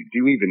did? Do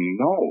you even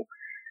know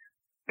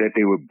that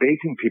they were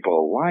baking people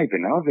alive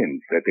in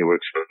ovens, that they were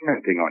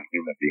experimenting on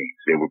human beings?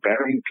 They were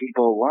burying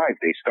people alive.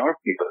 They starved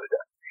people to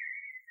death.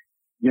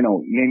 You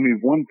know, name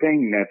me one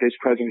thing that this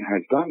president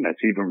has done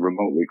that's even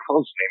remotely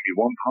close. Name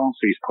me one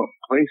policy he's put in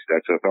place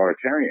that's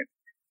authoritarian.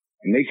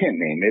 And they can't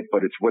name it,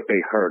 but it's what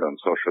they heard on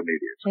social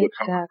media. It's what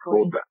someone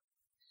told them.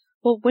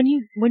 Well, when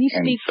you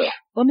speak,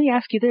 let me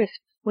ask you this.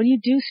 When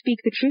you do speak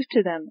the truth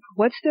to them,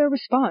 what's their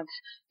response?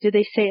 Do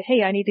they say,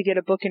 hey, I need to get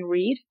a book and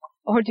read?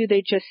 Or do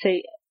they just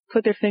say,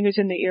 put their fingers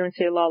in their ear and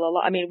say, la, la,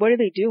 la? I mean, what are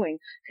they doing?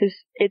 Because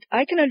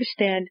I can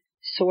understand,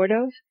 sort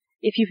of.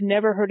 If you've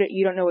never heard it,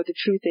 you don't know what the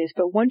truth is.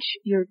 But once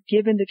you're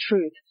given the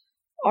truth,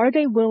 are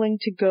they willing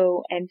to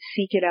go and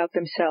seek it out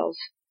themselves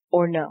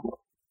or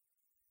no?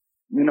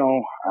 You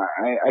know,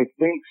 I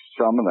think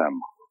some of them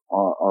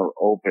are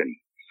open.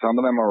 Some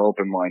of them are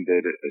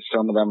open-minded.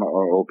 Some of them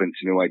are open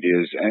to new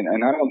ideas. And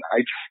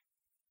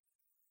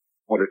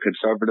with a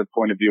conservative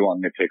point of view, I'm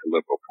going to take a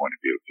liberal point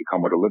of view. If you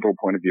come with a liberal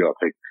point of view, I'll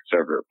take a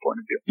conservative point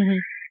of view. Mm-hmm.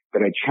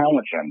 But I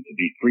challenge them to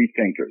be free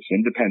thinkers,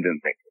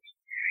 independent thinkers.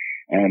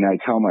 And I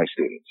tell my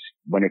students,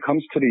 when it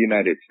comes to the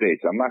United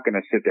States, I'm not going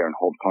to sit there and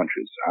hold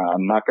punches.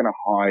 I'm not going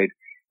to hide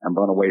and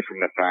run away from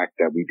the fact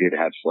that we did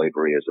have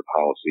slavery as a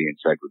policy and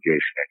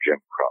segregation and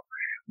Jim Crow.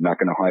 I'm not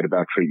going to hide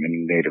about treatment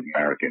of Native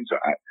Americans.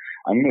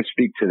 I'm going to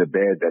speak to the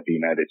bad that the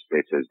United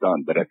States has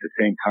done, but at the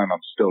same time,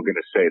 I'm still going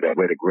to say that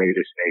we're the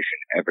greatest nation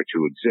ever to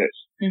exist.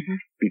 Mm-hmm.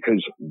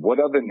 Because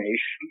what other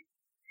nation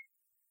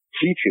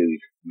teaches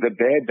the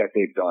bad that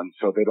they've done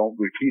so they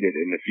don't repeat it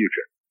in the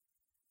future?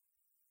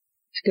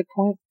 That's a good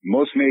point.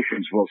 Most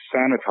nations will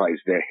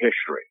sanitize their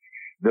history.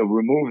 They'll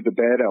remove the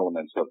bad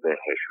elements of their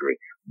history.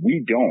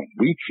 We don't.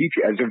 We teach,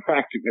 as in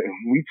fact,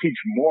 we teach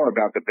more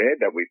about the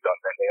bad that we've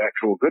done than the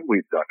actual good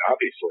we've done,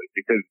 obviously,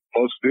 because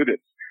most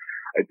students,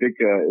 I think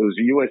it was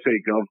a USA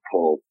Gov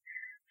poll,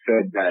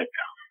 said that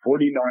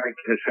 49%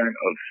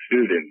 of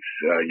students,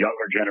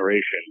 younger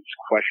generations,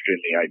 question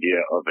the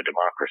idea of a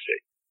democracy.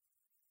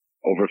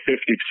 Over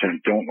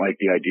 50% don't like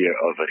the idea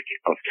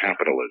of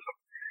capitalism.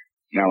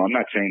 Now, I'm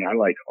not saying I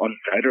like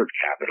unfettered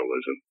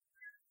capitalism,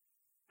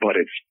 but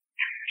it's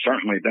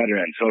certainly better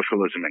than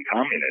socialism and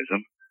communism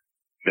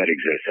that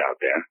exists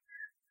out there.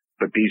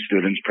 But these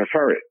students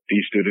prefer it.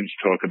 These students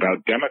talk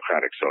about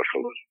democratic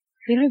socialism.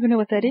 They don't even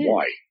know what that is.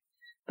 Why?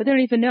 But they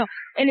don't even know.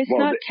 And it's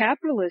not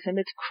capitalism,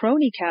 it's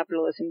crony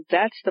capitalism.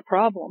 That's the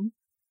problem.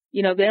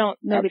 You know, they don't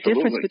know the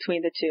difference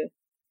between the two.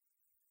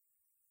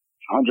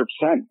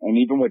 100%. And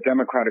even with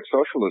democratic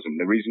socialism,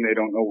 the reason they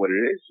don't know what it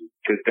is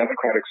because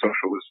democratic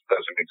socialism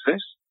doesn't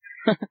exist.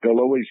 They'll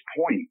always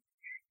point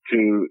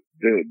to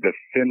the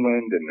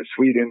Finland and the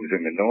Swedens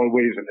and the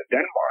Norways and the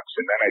Denmarks.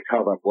 And then I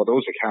tell them, well,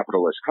 those are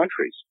capitalist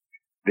countries.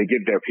 They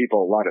give their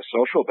people a lot of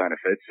social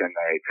benefits and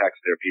they tax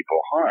their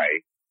people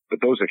high.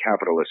 But those are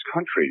capitalist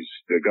countries.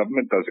 The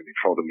government doesn't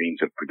control the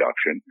means of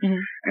production.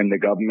 Mm-hmm. And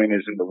the government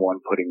isn't the one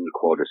putting the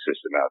quota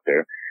system out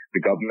there.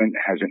 The government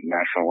hasn't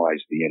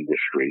nationalized the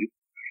industry.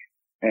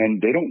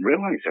 And they don't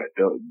realize that.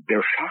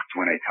 They're shocked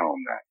when I tell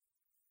them that.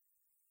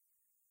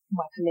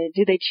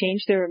 Do they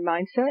change their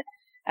mindset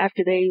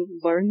after they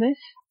learn this?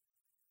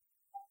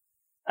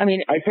 I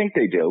mean, I think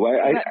they do.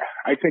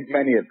 I think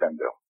many of them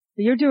do.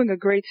 You're doing a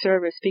great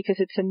service because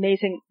it's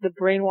amazing the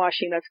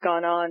brainwashing that's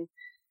gone on.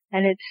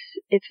 And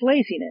it's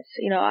laziness.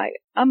 You know,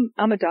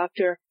 I'm a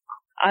doctor.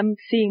 I'm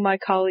seeing my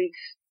colleagues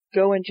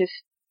go and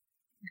just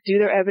do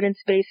their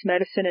evidence-based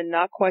medicine and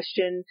not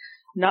question,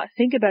 not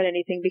think about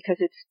anything because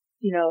it's,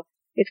 you know,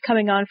 it's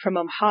coming on from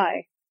on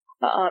high,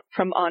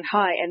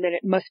 and then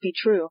it must be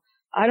true.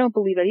 I don't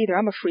believe that either.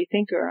 I'm a free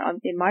thinker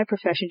in my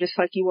profession, just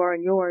like you are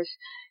in yours.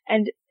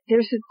 And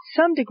there's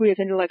some degree of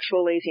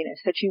intellectual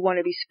laziness that you want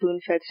to be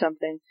spoon-fed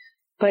something.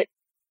 But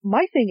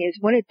my thing is,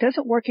 when it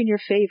doesn't work in your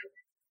favor,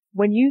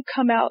 when you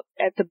come out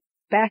at the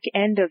back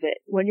end of it,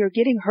 when you're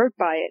getting hurt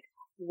by it,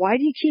 why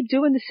do you keep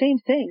doing the same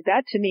thing?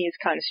 That to me is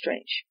kind of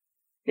strange.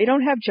 They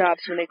don't have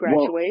jobs when they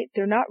graduate.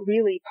 They're not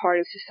really part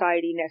of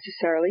society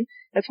necessarily.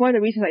 That's one of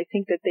the reasons I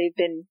think that they've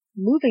been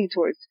moving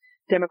towards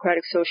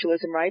democratic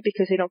socialism, right?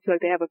 Because they don't feel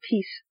like they have a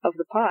piece of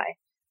the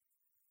pie.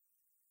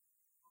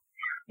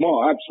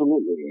 Well,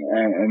 absolutely.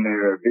 And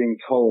they're being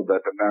told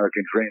that the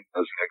American dream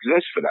doesn't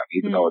exist for them,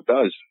 even though it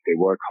does. They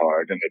work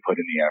hard and they put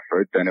in the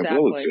effort, then it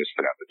will exist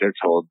for them. But they're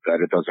told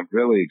that it doesn't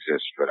really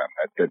exist for them,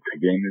 that the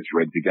game is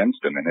rigged against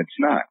them, and it's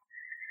not.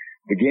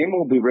 The game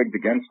will be rigged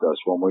against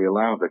us when we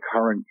allow the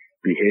current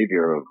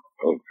behavior of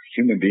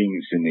human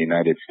beings in the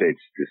United States,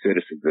 the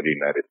citizens of the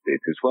United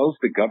States, as well as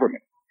the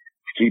government,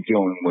 to keep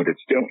doing what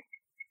it's doing.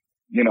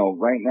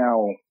 right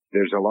now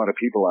there's a lot of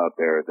people out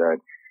there that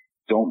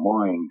don't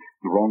mind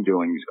the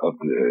wrongdoings of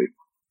the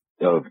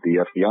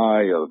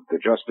FBI, of the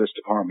Justice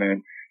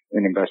Department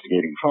in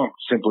investigating Trump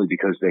simply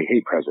because they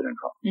hate President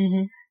Trump.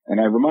 Mm-hmm. And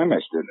I remind my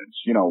students,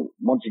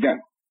 once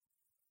again,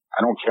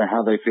 I don't care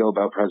how they feel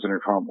about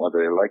President Trump, whether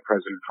they like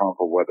President Trump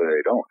or whether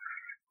they don't.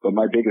 But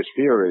my biggest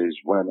fear is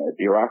when a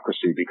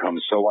bureaucracy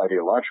becomes so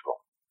ideological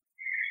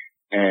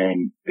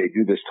and they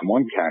do this to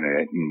one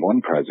candidate and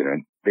one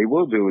president, they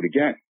will do it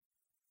again.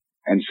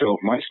 And so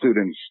if my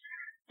students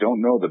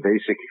don't know the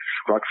basic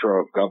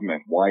structure of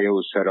government, why it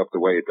was set up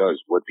the way it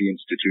does, what the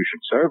institution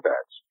served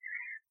as,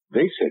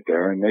 they sit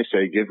there and they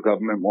say, give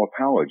government more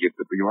power, give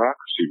the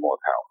bureaucracy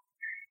more power.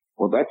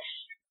 Well,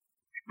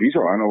 these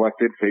are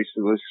unelected,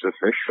 faceless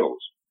officials.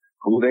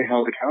 Who they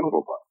held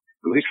accountable by?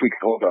 At least we can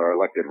hold our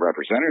elected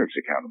representatives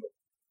accountable,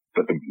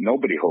 but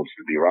nobody holds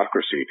the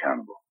bureaucracy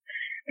accountable.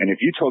 And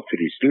if you talk to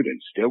these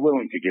students, they're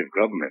willing to give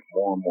government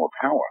more and more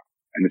power.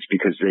 And it's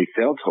because they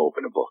failed to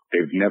open a book.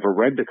 They've never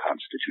read the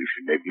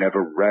Constitution. They've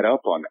never read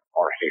up on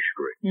our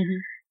history.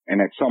 Mm-hmm.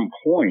 And at some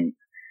point,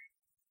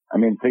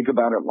 think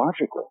about it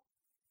logically.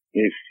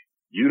 If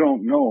you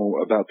don't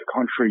know about the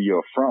country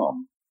you're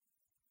from,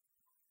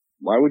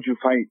 why would you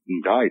fight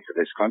and die for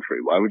this country?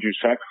 Why would you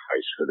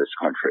sacrifice for this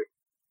country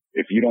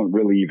if you don't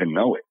really even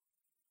know it?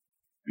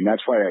 And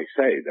that's why I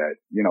say that,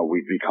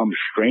 we've become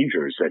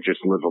strangers that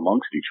just live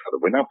amongst each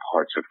other. We're not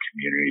parts of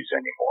communities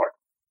anymore.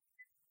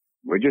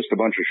 We're just a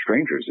bunch of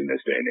strangers in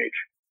this day and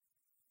age.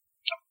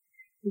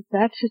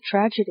 That's a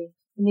tragedy.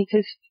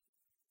 Because,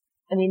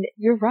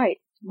 you're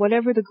right.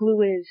 Whatever the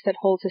glue is that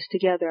holds us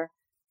together,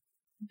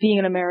 being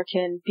an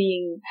American,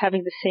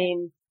 having the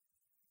same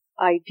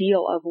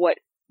ideal of what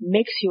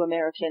makes you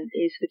American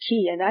is the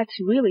key. And that's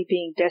really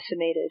being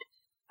decimated,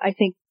 I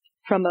think,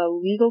 from a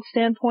legal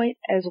standpoint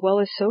as well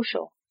as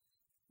social.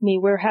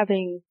 We're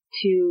having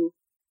to,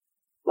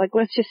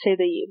 let's just say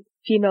the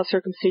female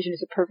circumcision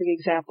is a perfect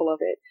example of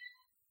it.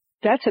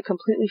 That's a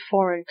completely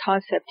foreign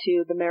concept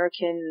to the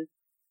American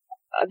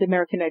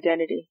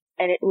identity.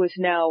 And it was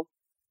now,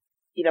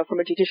 from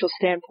a judicial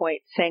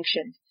standpoint,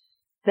 sanctioned.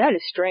 That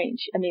is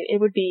strange. It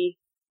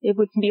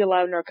wouldn't be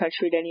allowed in our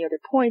country at any other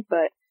point,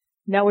 but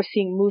now we're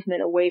seeing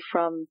movement away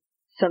from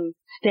some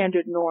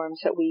standard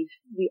norms that we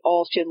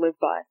all should live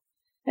by.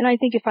 And I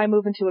think if I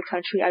move into a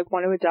country, I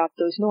want to adopt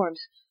those norms,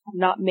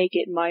 not make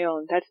it my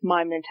own. That's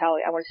my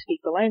mentality. I want to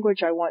speak the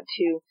language. I want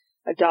to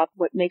adopt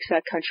what makes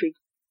that country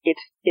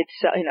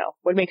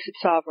what makes it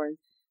sovereign.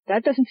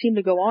 That doesn't seem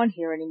to go on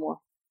here anymore.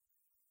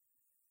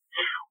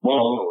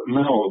 Well,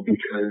 no,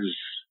 because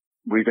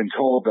we've been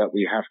told that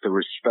we have to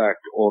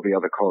respect all the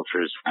other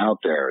cultures out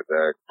there,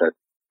 that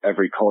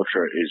every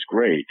culture is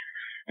great.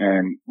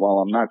 And while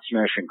I'm not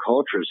smashing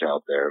cultures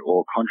out there,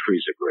 all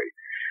countries are great.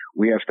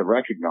 We have to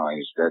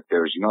recognize that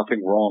there's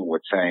nothing wrong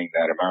with saying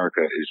that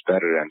America is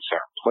better than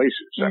certain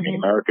places.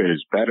 Mm-hmm. America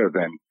is better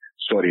than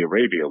Saudi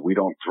Arabia. We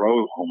don't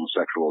throw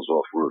homosexuals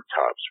off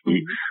rooftops.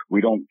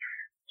 We don't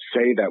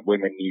say that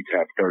women need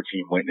to have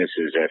 13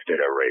 witnesses after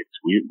they're raped.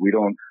 We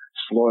don't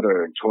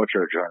slaughter and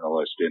torture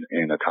journalists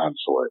in a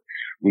consulate.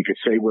 We could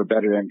say we're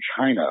better than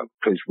China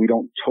because we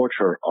don't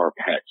torture our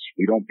pets.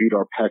 We don't beat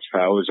our pets for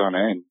hours on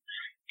end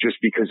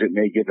just because it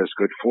may give us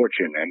good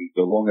fortune. And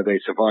the longer they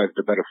survive,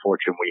 the better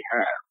fortune we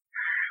have.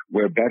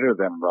 We're better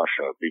than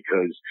Russia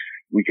because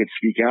we could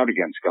speak out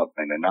against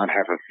government and not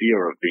have a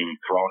fear of being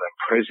thrown in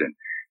prison.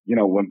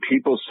 When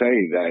people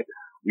say that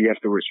we have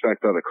to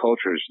respect other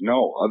cultures,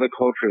 no, other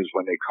cultures,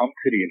 when they come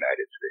to the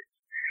United States,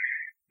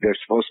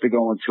 they're supposed to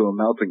go into a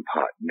melting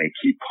pot and they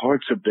keep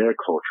parts of their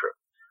culture,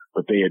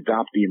 but they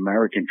adopt the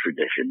American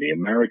tradition, the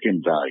American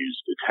values,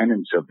 the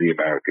tenets of the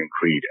American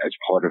creed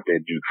as part of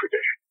their new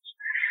traditions.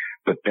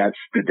 But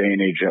that's the day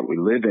and age that we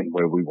live in,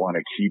 where we want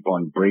to keep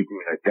on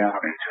breaking it down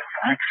into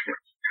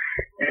factions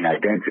and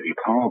identity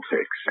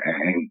politics.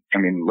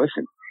 And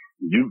listen,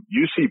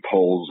 you see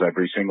polls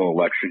every single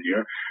election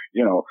year.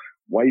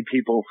 White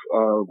people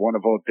want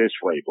to vote this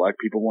way, black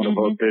people want to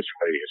vote this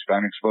way,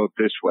 Hispanics vote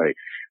this way,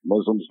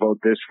 Muslims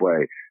vote this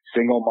way,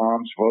 single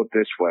moms vote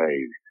this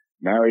way,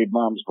 married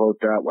moms vote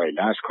that way,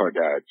 NASCAR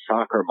dads,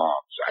 soccer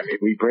moms.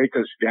 We break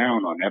us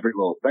down on every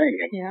little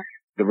thing. And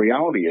the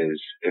reality is,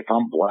 if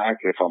I'm black,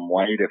 if I'm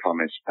white, if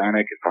I'm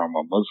Hispanic, if I'm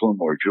a Muslim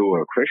or Jew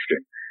or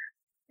Christian,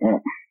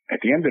 well,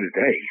 at the end of the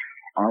day,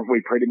 aren't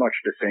we pretty much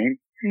the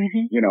same?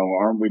 Mm-hmm.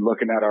 Aren't we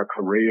looking at our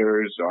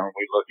careers? Aren't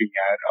we looking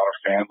at our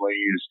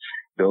families,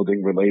 building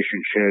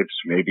relationships,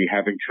 maybe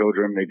having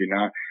children, maybe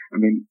not?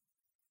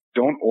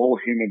 Don't all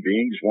human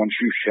beings, once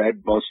you shed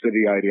most of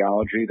the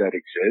ideology that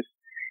exists,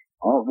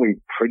 aren't we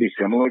pretty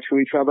similar to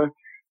each other?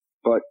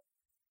 But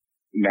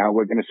now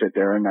we're going to sit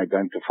there and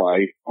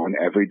identify on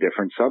every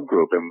different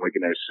subgroup, and we're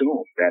going to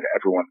assume that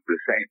everyone's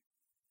the same.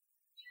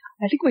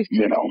 I think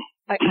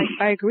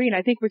I agree, and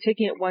I think we're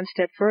taking it one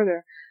step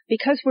further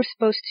because we're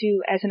supposed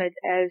to, as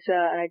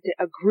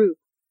a group,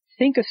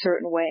 think a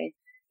certain way.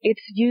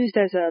 It's used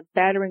as a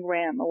battering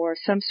ram or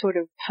some sort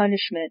of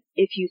punishment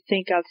if you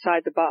think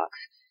outside the box.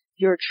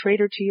 You're a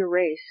traitor to your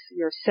race,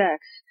 your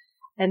sex.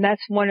 And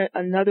that's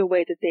another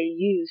way that they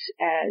use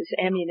as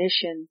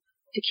ammunition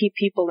to keep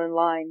people in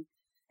line.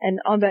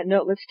 And on that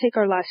note, let's take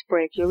our last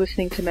break. You're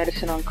listening to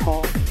Medicine on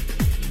Call.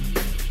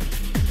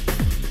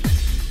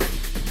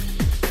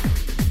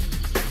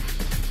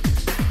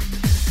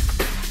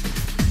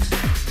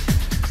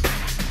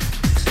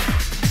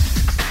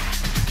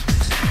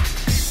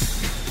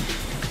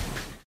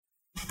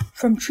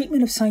 From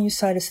treatment of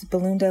sinusitis with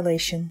balloon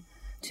dilation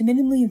to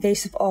minimally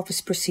invasive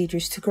office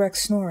procedures to correct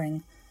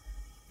snoring,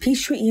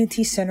 Peachtree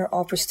ENT Center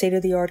offers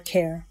state-of-the-art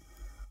care.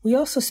 We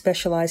also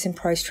specialize in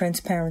price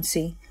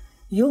transparency.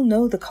 You'll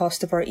know the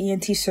cost of our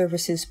ENT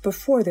services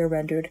before they're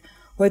rendered,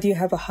 whether you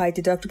have a high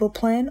deductible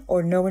plan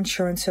or no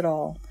insurance at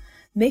all.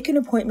 Make an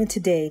appointment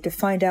today to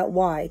find out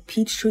why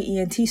Peachtree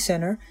ENT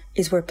Center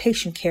is where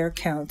patient care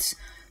counts.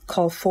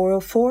 Call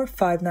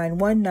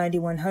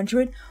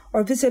 404-591-9100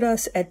 or visit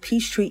us at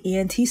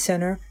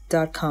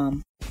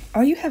peachtreeentcenter.com.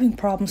 Are you having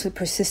problems with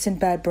persistent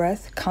bad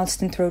breath,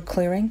 constant throat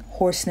clearing,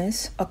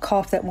 hoarseness, a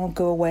cough that won't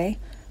go away,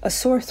 a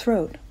sore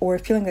throat, or a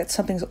feeling that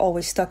something's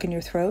always stuck in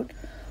your throat?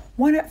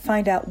 Why not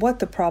find out what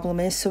the problem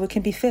is so it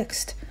can be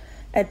fixed?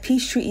 At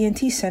Peachtree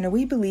ENT Center,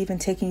 we believe in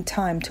taking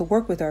time to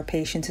work with our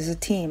patients as a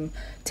team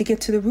to get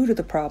to the root of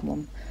the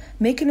problem.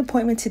 Make an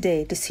appointment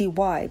today to see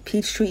why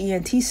Peachtree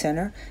ENT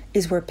Center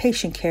is where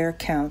patient care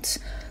counts.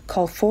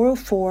 Call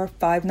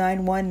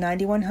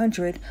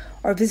 404-591-9100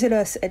 or visit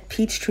us at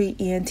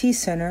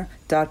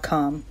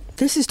peachtreeentcenter.com.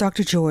 This is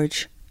Dr.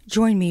 George.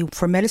 Join me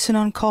for Medicine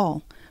on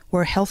Call,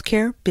 where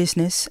healthcare,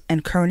 business,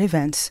 and current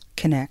events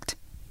connect.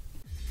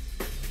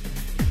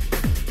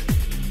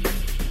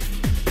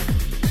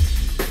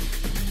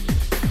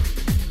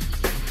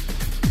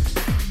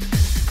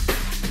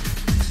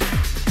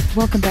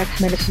 Welcome back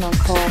to Medicine on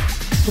Call.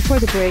 Before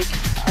the break,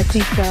 I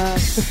think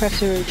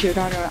Professor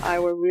Giordano and I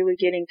were really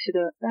getting to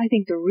the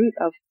root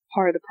of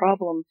part of the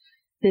problem,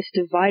 this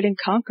divide and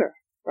conquer,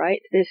 right?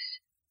 This,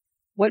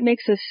 what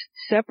makes us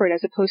separate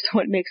as opposed to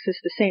what makes us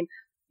the same.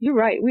 You're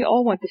right. We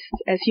all want this,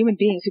 as human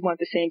beings, we want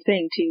the same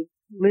thing, to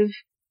live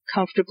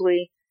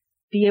comfortably,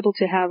 be able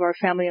to have our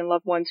family and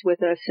loved ones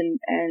with us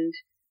and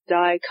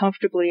die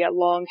comfortably a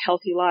long,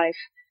 healthy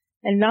life.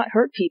 And not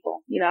hurt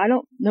people. You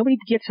know, nobody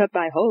gets up,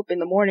 I hope, in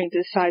the morning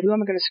to decide who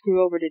am I going to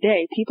screw over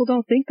today. People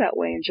don't think that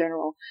way in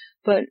general.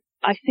 But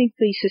I think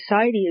the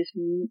society is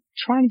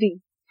trying to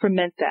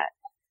ferment that.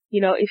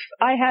 You know, if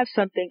I have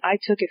something, I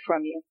took it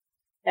from you.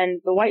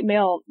 And the white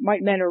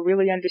men are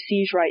really under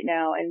siege right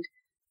now. And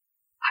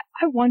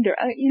I wonder,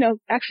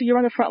 actually you're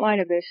on the front line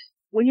of this.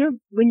 When you're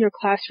in your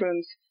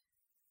classrooms,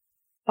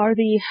 are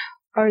the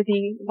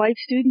white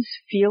students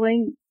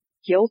feeling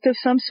guilt of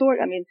some sort?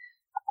 I mean,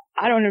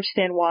 I don't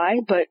understand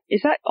why, but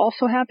is that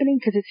also happening?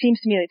 Because it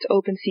seems to me that it's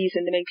open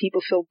season to make people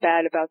feel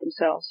bad about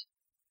themselves.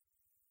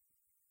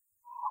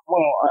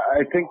 Well,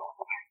 I think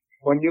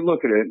when you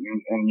look at it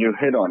and you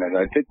hit on it,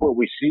 I think what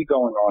we see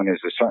going on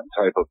is a certain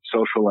type of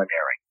social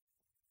engineering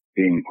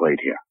being played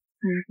here.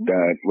 Mm-hmm.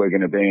 That we're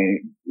going to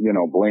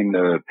blame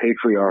the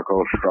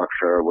patriarchal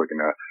structure. We're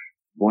going to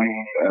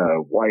blame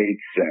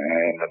whites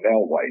and the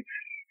male whites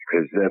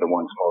because they're the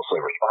ones mostly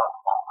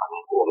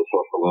responsible for all the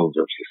social ills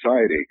of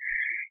society.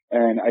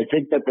 And I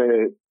think that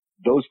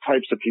those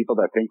types of people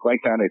that think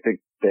like that, I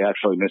think they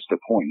actually missed the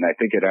point. And I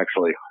think it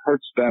actually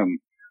hurts them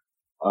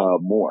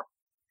more.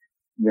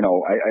 You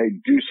know, I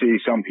do see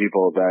some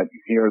people that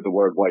hear the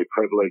word white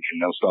privilege and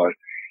they'll start,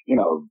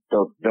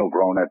 they'll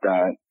groan at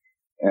that.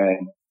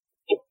 And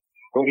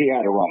well, he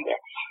had a wrong there.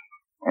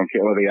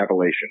 Okay, or the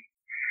appellation.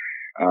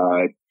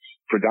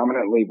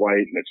 Predominantly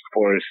white, and it's the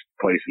poorest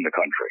place in the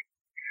country.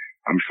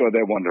 I'm sure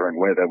they're wondering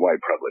where their white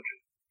privilege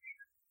is.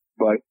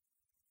 But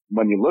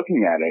when you're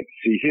looking at it,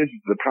 see, here's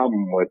the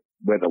problem with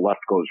where the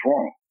left goes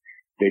wrong.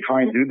 They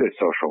try and do this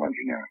social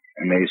engineering,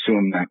 and they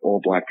assume that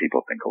all black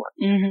people think alike.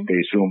 Mm-hmm. They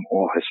assume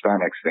all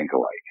Hispanics think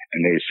alike,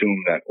 and they assume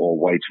that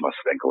all whites must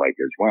think alike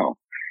as well.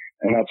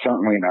 And that's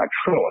certainly not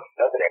true.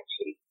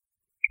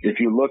 If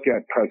you look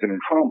at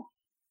President Trump,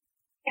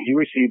 he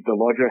received a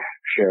larger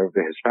share of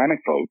the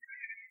Hispanic vote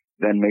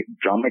than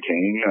John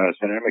McCain,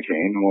 Senator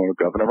McCain, or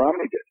Governor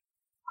Romney did.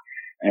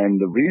 And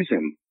the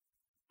reason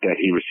that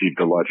he received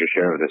a larger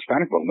share of the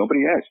Hispanic vote,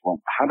 nobody asked,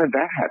 well, how did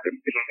that happen?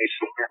 Didn't they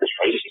still have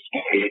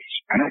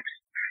Hispanics?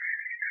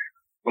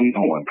 Well,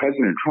 no, when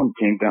President Trump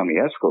came down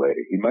the escalator,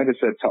 he might have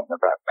said something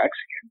about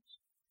Mexicans.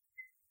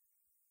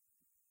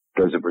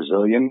 Does a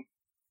Brazilian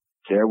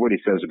care what he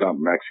says about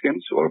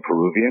Mexicans or a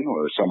Peruvian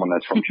or someone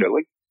that's from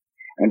Chile?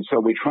 And so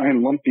we try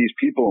and lump these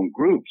people in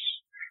groups.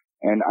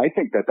 And I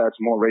think that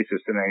that's more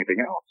racist than anything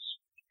else.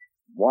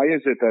 Why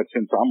is it that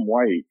since I'm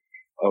white,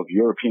 of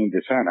European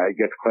descent, I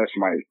get to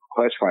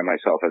classify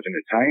myself as an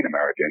Italian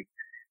American,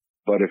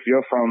 but if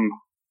you're from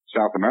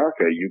South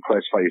America, you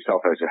classify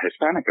yourself as a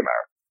Hispanic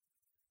American.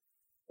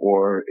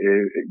 Or,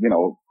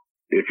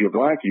 if you're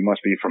black, you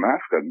must be from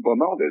Africa. Well,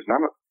 no, there's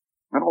not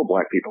all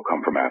black people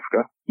come from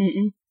Africa.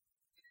 Mm-mm.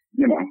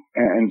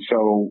 And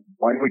so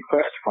why do we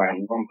classify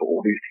and lump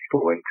all these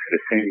people into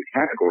the same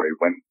category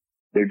when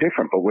they're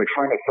different, but we're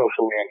trying to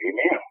socially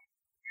engineer?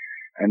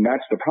 And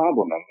that's the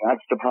problem. And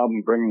that's the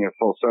problem bringing it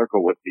full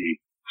circle with the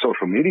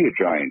social media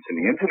giants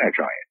and the internet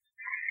giants.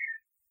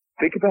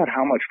 Think about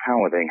how much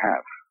power they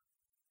have.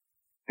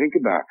 Think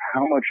about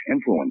how much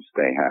influence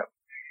they have.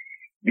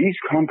 These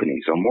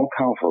companies are more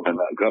powerful than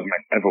the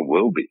government ever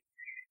will be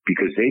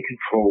because they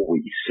control what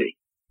you see.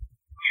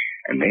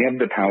 And they have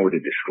the power to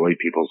destroy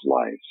people's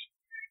lives.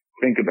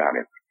 Think about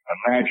it.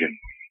 Imagine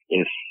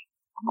if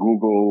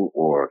Google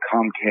or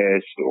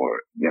Comcast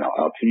or,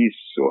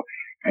 Altice or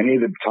any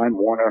of the Time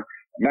Warner,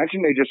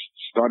 imagine they just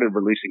started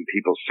releasing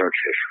people's search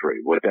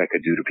history, what that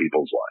could do to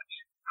people's lives.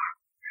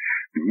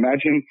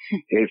 Imagine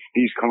if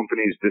these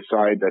companies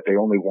decide that they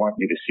only want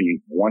you to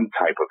see one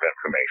type of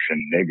information,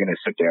 they're going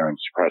to sit there and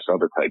suppress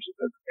other types of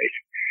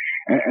information.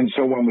 And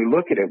so when we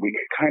look at it, we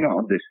kind of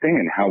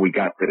understand how we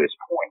got to this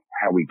point,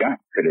 how we got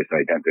to this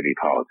identity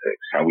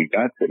politics, how we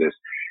got to this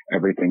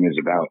everything is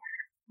about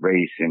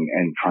race and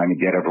trying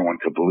to get everyone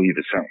to believe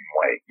a certain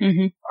way.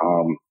 Mm-hmm.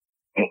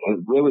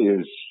 It really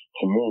is,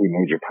 to me, a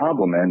major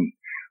problem. And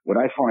what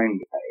I find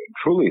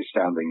truly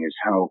astounding is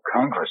how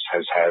Congress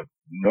has had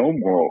no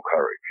moral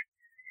courage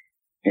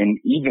in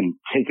even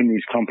taking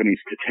these companies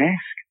to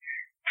task,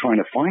 trying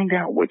to find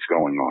out what's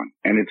going on.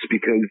 And it's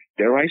because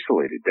they're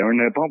isolated. They're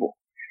in their bubble.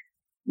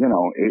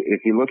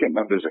 If you look at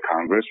members of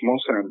Congress,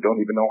 most of them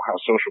don't even know how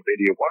social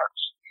media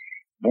works.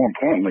 More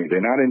importantly,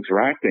 they're not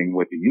interacting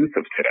with the youth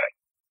of today.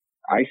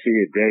 I see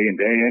it day in,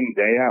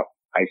 day out.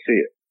 I see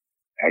it.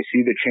 I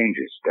see the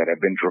changes that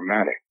have been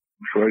dramatic.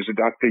 I'm sure as a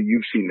doctor,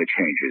 you've seen the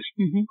changes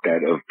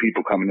that of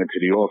people coming into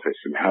the office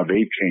and how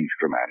they've changed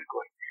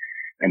dramatically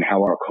and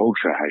how our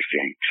culture has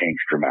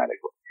changed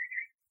dramatically.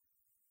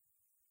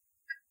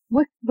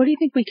 What do you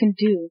think we can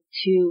do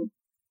to,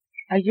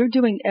 you're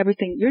doing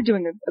everything, you're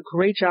doing a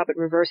great job at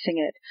reversing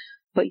it,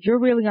 but you're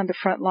really on the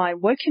front line.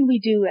 What can we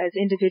do as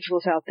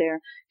individuals out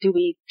there? Do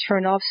we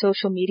turn off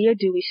social media?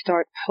 Do we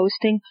start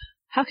posting?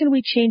 How can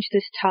we change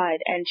this tide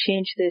and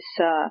change this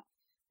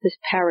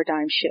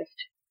paradigm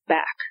shift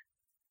back?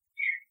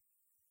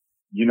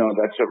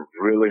 That's a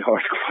really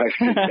hard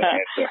question to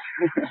answer.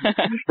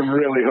 A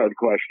really hard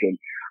question.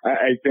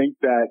 I think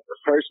that,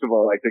 first of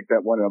all, I think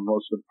that one of the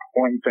most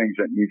important things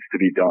that needs to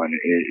be done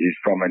is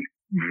from a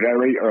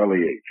very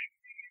early age.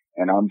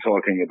 And I'm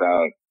talking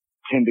about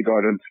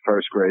kindergarten to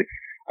first grade.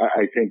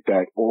 I think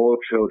that all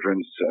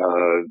children's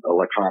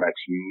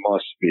electronics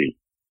must be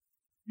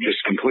just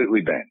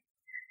completely banned.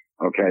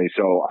 Okay,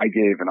 so I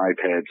gave an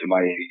iPad to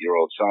my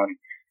 8-year-old son.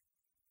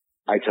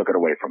 I took it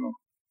away from him.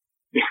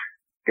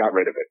 Got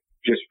rid of it.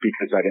 Just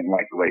because I didn't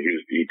like the way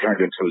he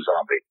turned into a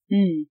zombie.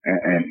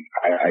 And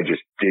I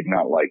just did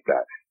not like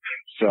that.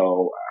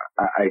 So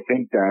I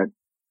think that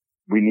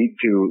we need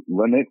to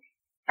limit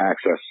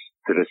access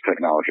to this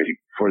technology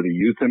for the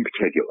youth in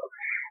particular.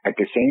 At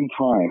the same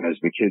time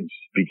as the kids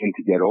begin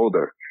to get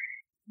older,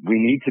 we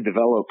need to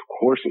develop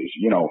courses.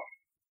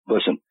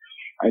 Listen,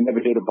 I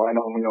never did a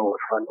binomial or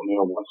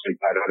trinomial once I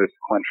got out of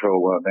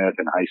sequential math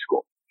in high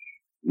school.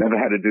 Never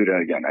had to do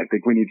that again. I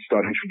think we need to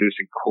start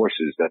introducing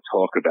courses that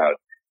talk about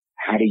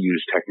how to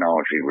use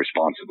technology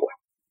responsibly.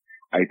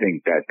 I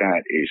think that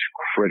is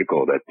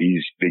critical, that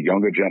the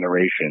younger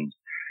generations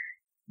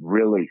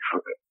really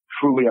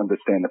truly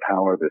understand the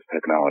power of this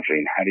technology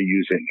and how to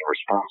use it in a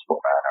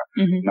responsible manner,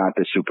 not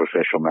the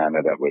superficial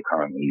manner that we're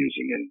currently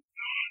using it.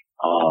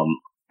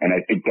 And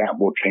I think that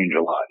will change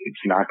a lot.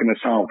 It's not going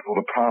to solve all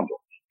the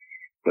problems,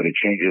 but it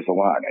changes a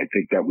lot. I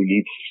think that we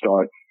need to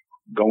start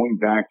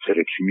going back to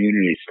the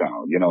community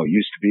style. It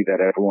used to be that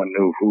everyone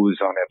knew who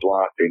was on their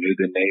block. They knew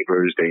the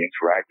neighbors. They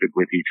interacted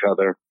with each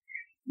other.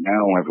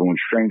 Now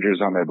everyone's strangers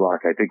on their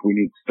block. I think we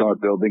need to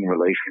start building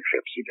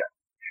relationships again.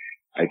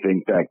 I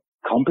think that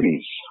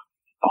companies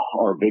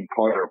are a big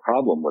part of the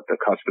problem with the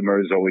customer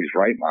is always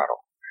right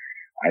model.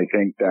 I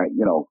think that,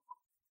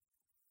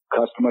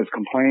 customers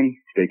complain,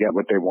 they get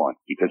what they want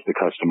because the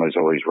customer is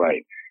always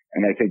right.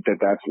 And I think that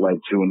that's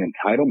led to an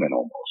entitlement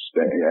almost.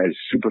 As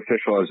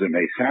superficial as it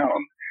may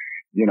sound,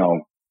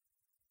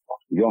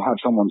 you'll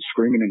have someone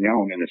screaming and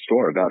yelling in the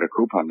store about a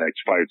coupon that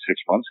expired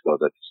 6 months ago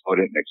that the store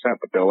didn't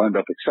accept, but they'll end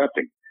up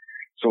accepting.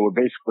 So we're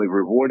basically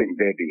rewarding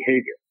their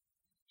behavior.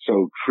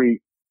 So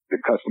treat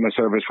the customer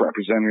service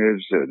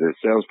representatives, the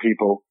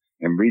salespeople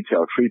in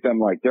retail, treat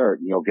them like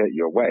dirt and you'll get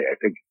your way. I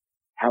think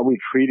how we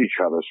treat each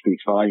other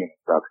speaks volumes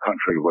about the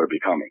country we're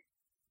becoming.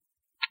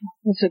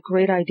 Those are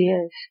great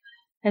ideas.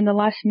 In the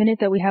last minute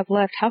that we have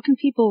left, how can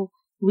people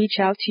reach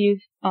out to you,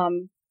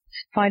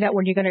 find out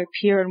when you're going to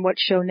appear and what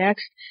show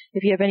next?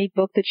 If you have any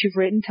book that you've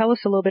written, tell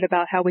us a little bit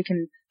about how we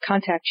can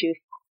contact you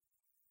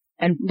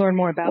and learn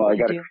more about what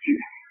you do.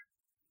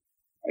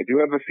 I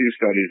do have a few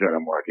studies that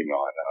I'm working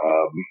on,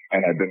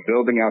 and I've been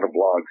building out a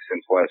blog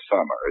since last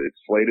summer. It's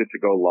slated to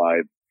go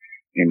live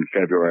in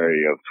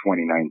February of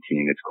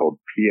 2019. It's called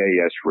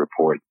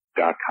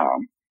PASreport.com.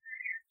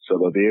 So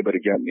they'll be able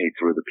to get me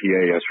through the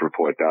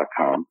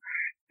PASreport.com.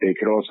 They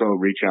could also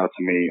reach out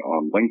to me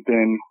on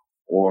LinkedIn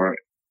or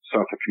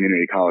Suffolk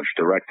Community College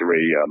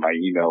directory. My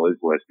email is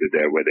listed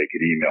there where they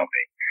could email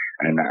me.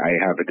 And I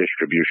have a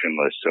distribution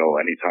list, so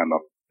anytime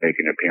I make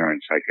an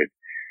appearance, I could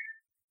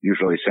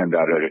usually send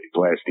out a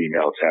blast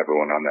email to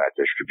everyone on that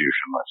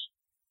distribution list.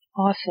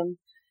 Awesome.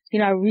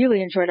 I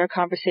really enjoyed our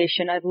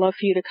conversation. I'd love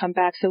for you to come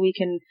back so we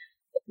can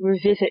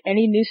revisit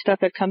any new stuff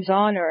that comes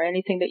on or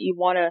anything that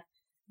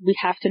we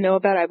have to know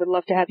about. I would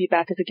love to have you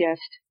back as a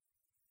guest.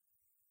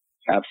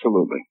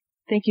 Absolutely.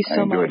 Thank you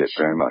so much. I enjoyed it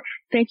very much.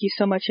 Thank you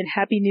so much, and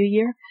Happy New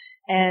Year.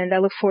 And I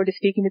look forward to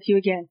speaking with you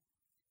again.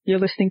 You're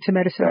listening to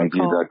Medicine on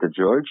Call. Thank you, Dr.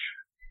 George.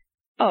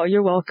 Oh,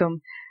 you're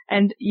welcome.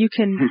 And you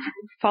can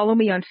follow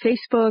me on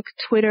Facebook,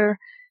 Twitter,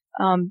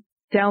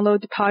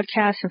 download the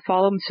podcast and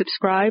follow and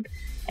subscribe.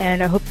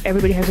 And I hope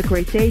everybody has a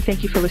great day.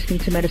 Thank you for listening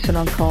to Medicine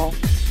on Call.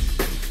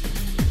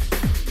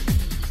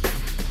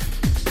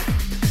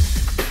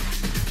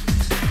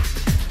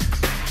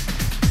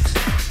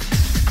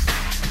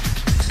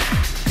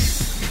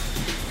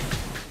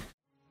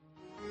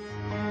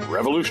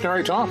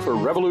 Revolutionary talk for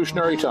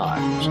revolutionary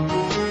times.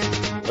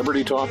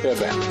 Liberty Talk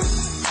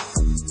FM.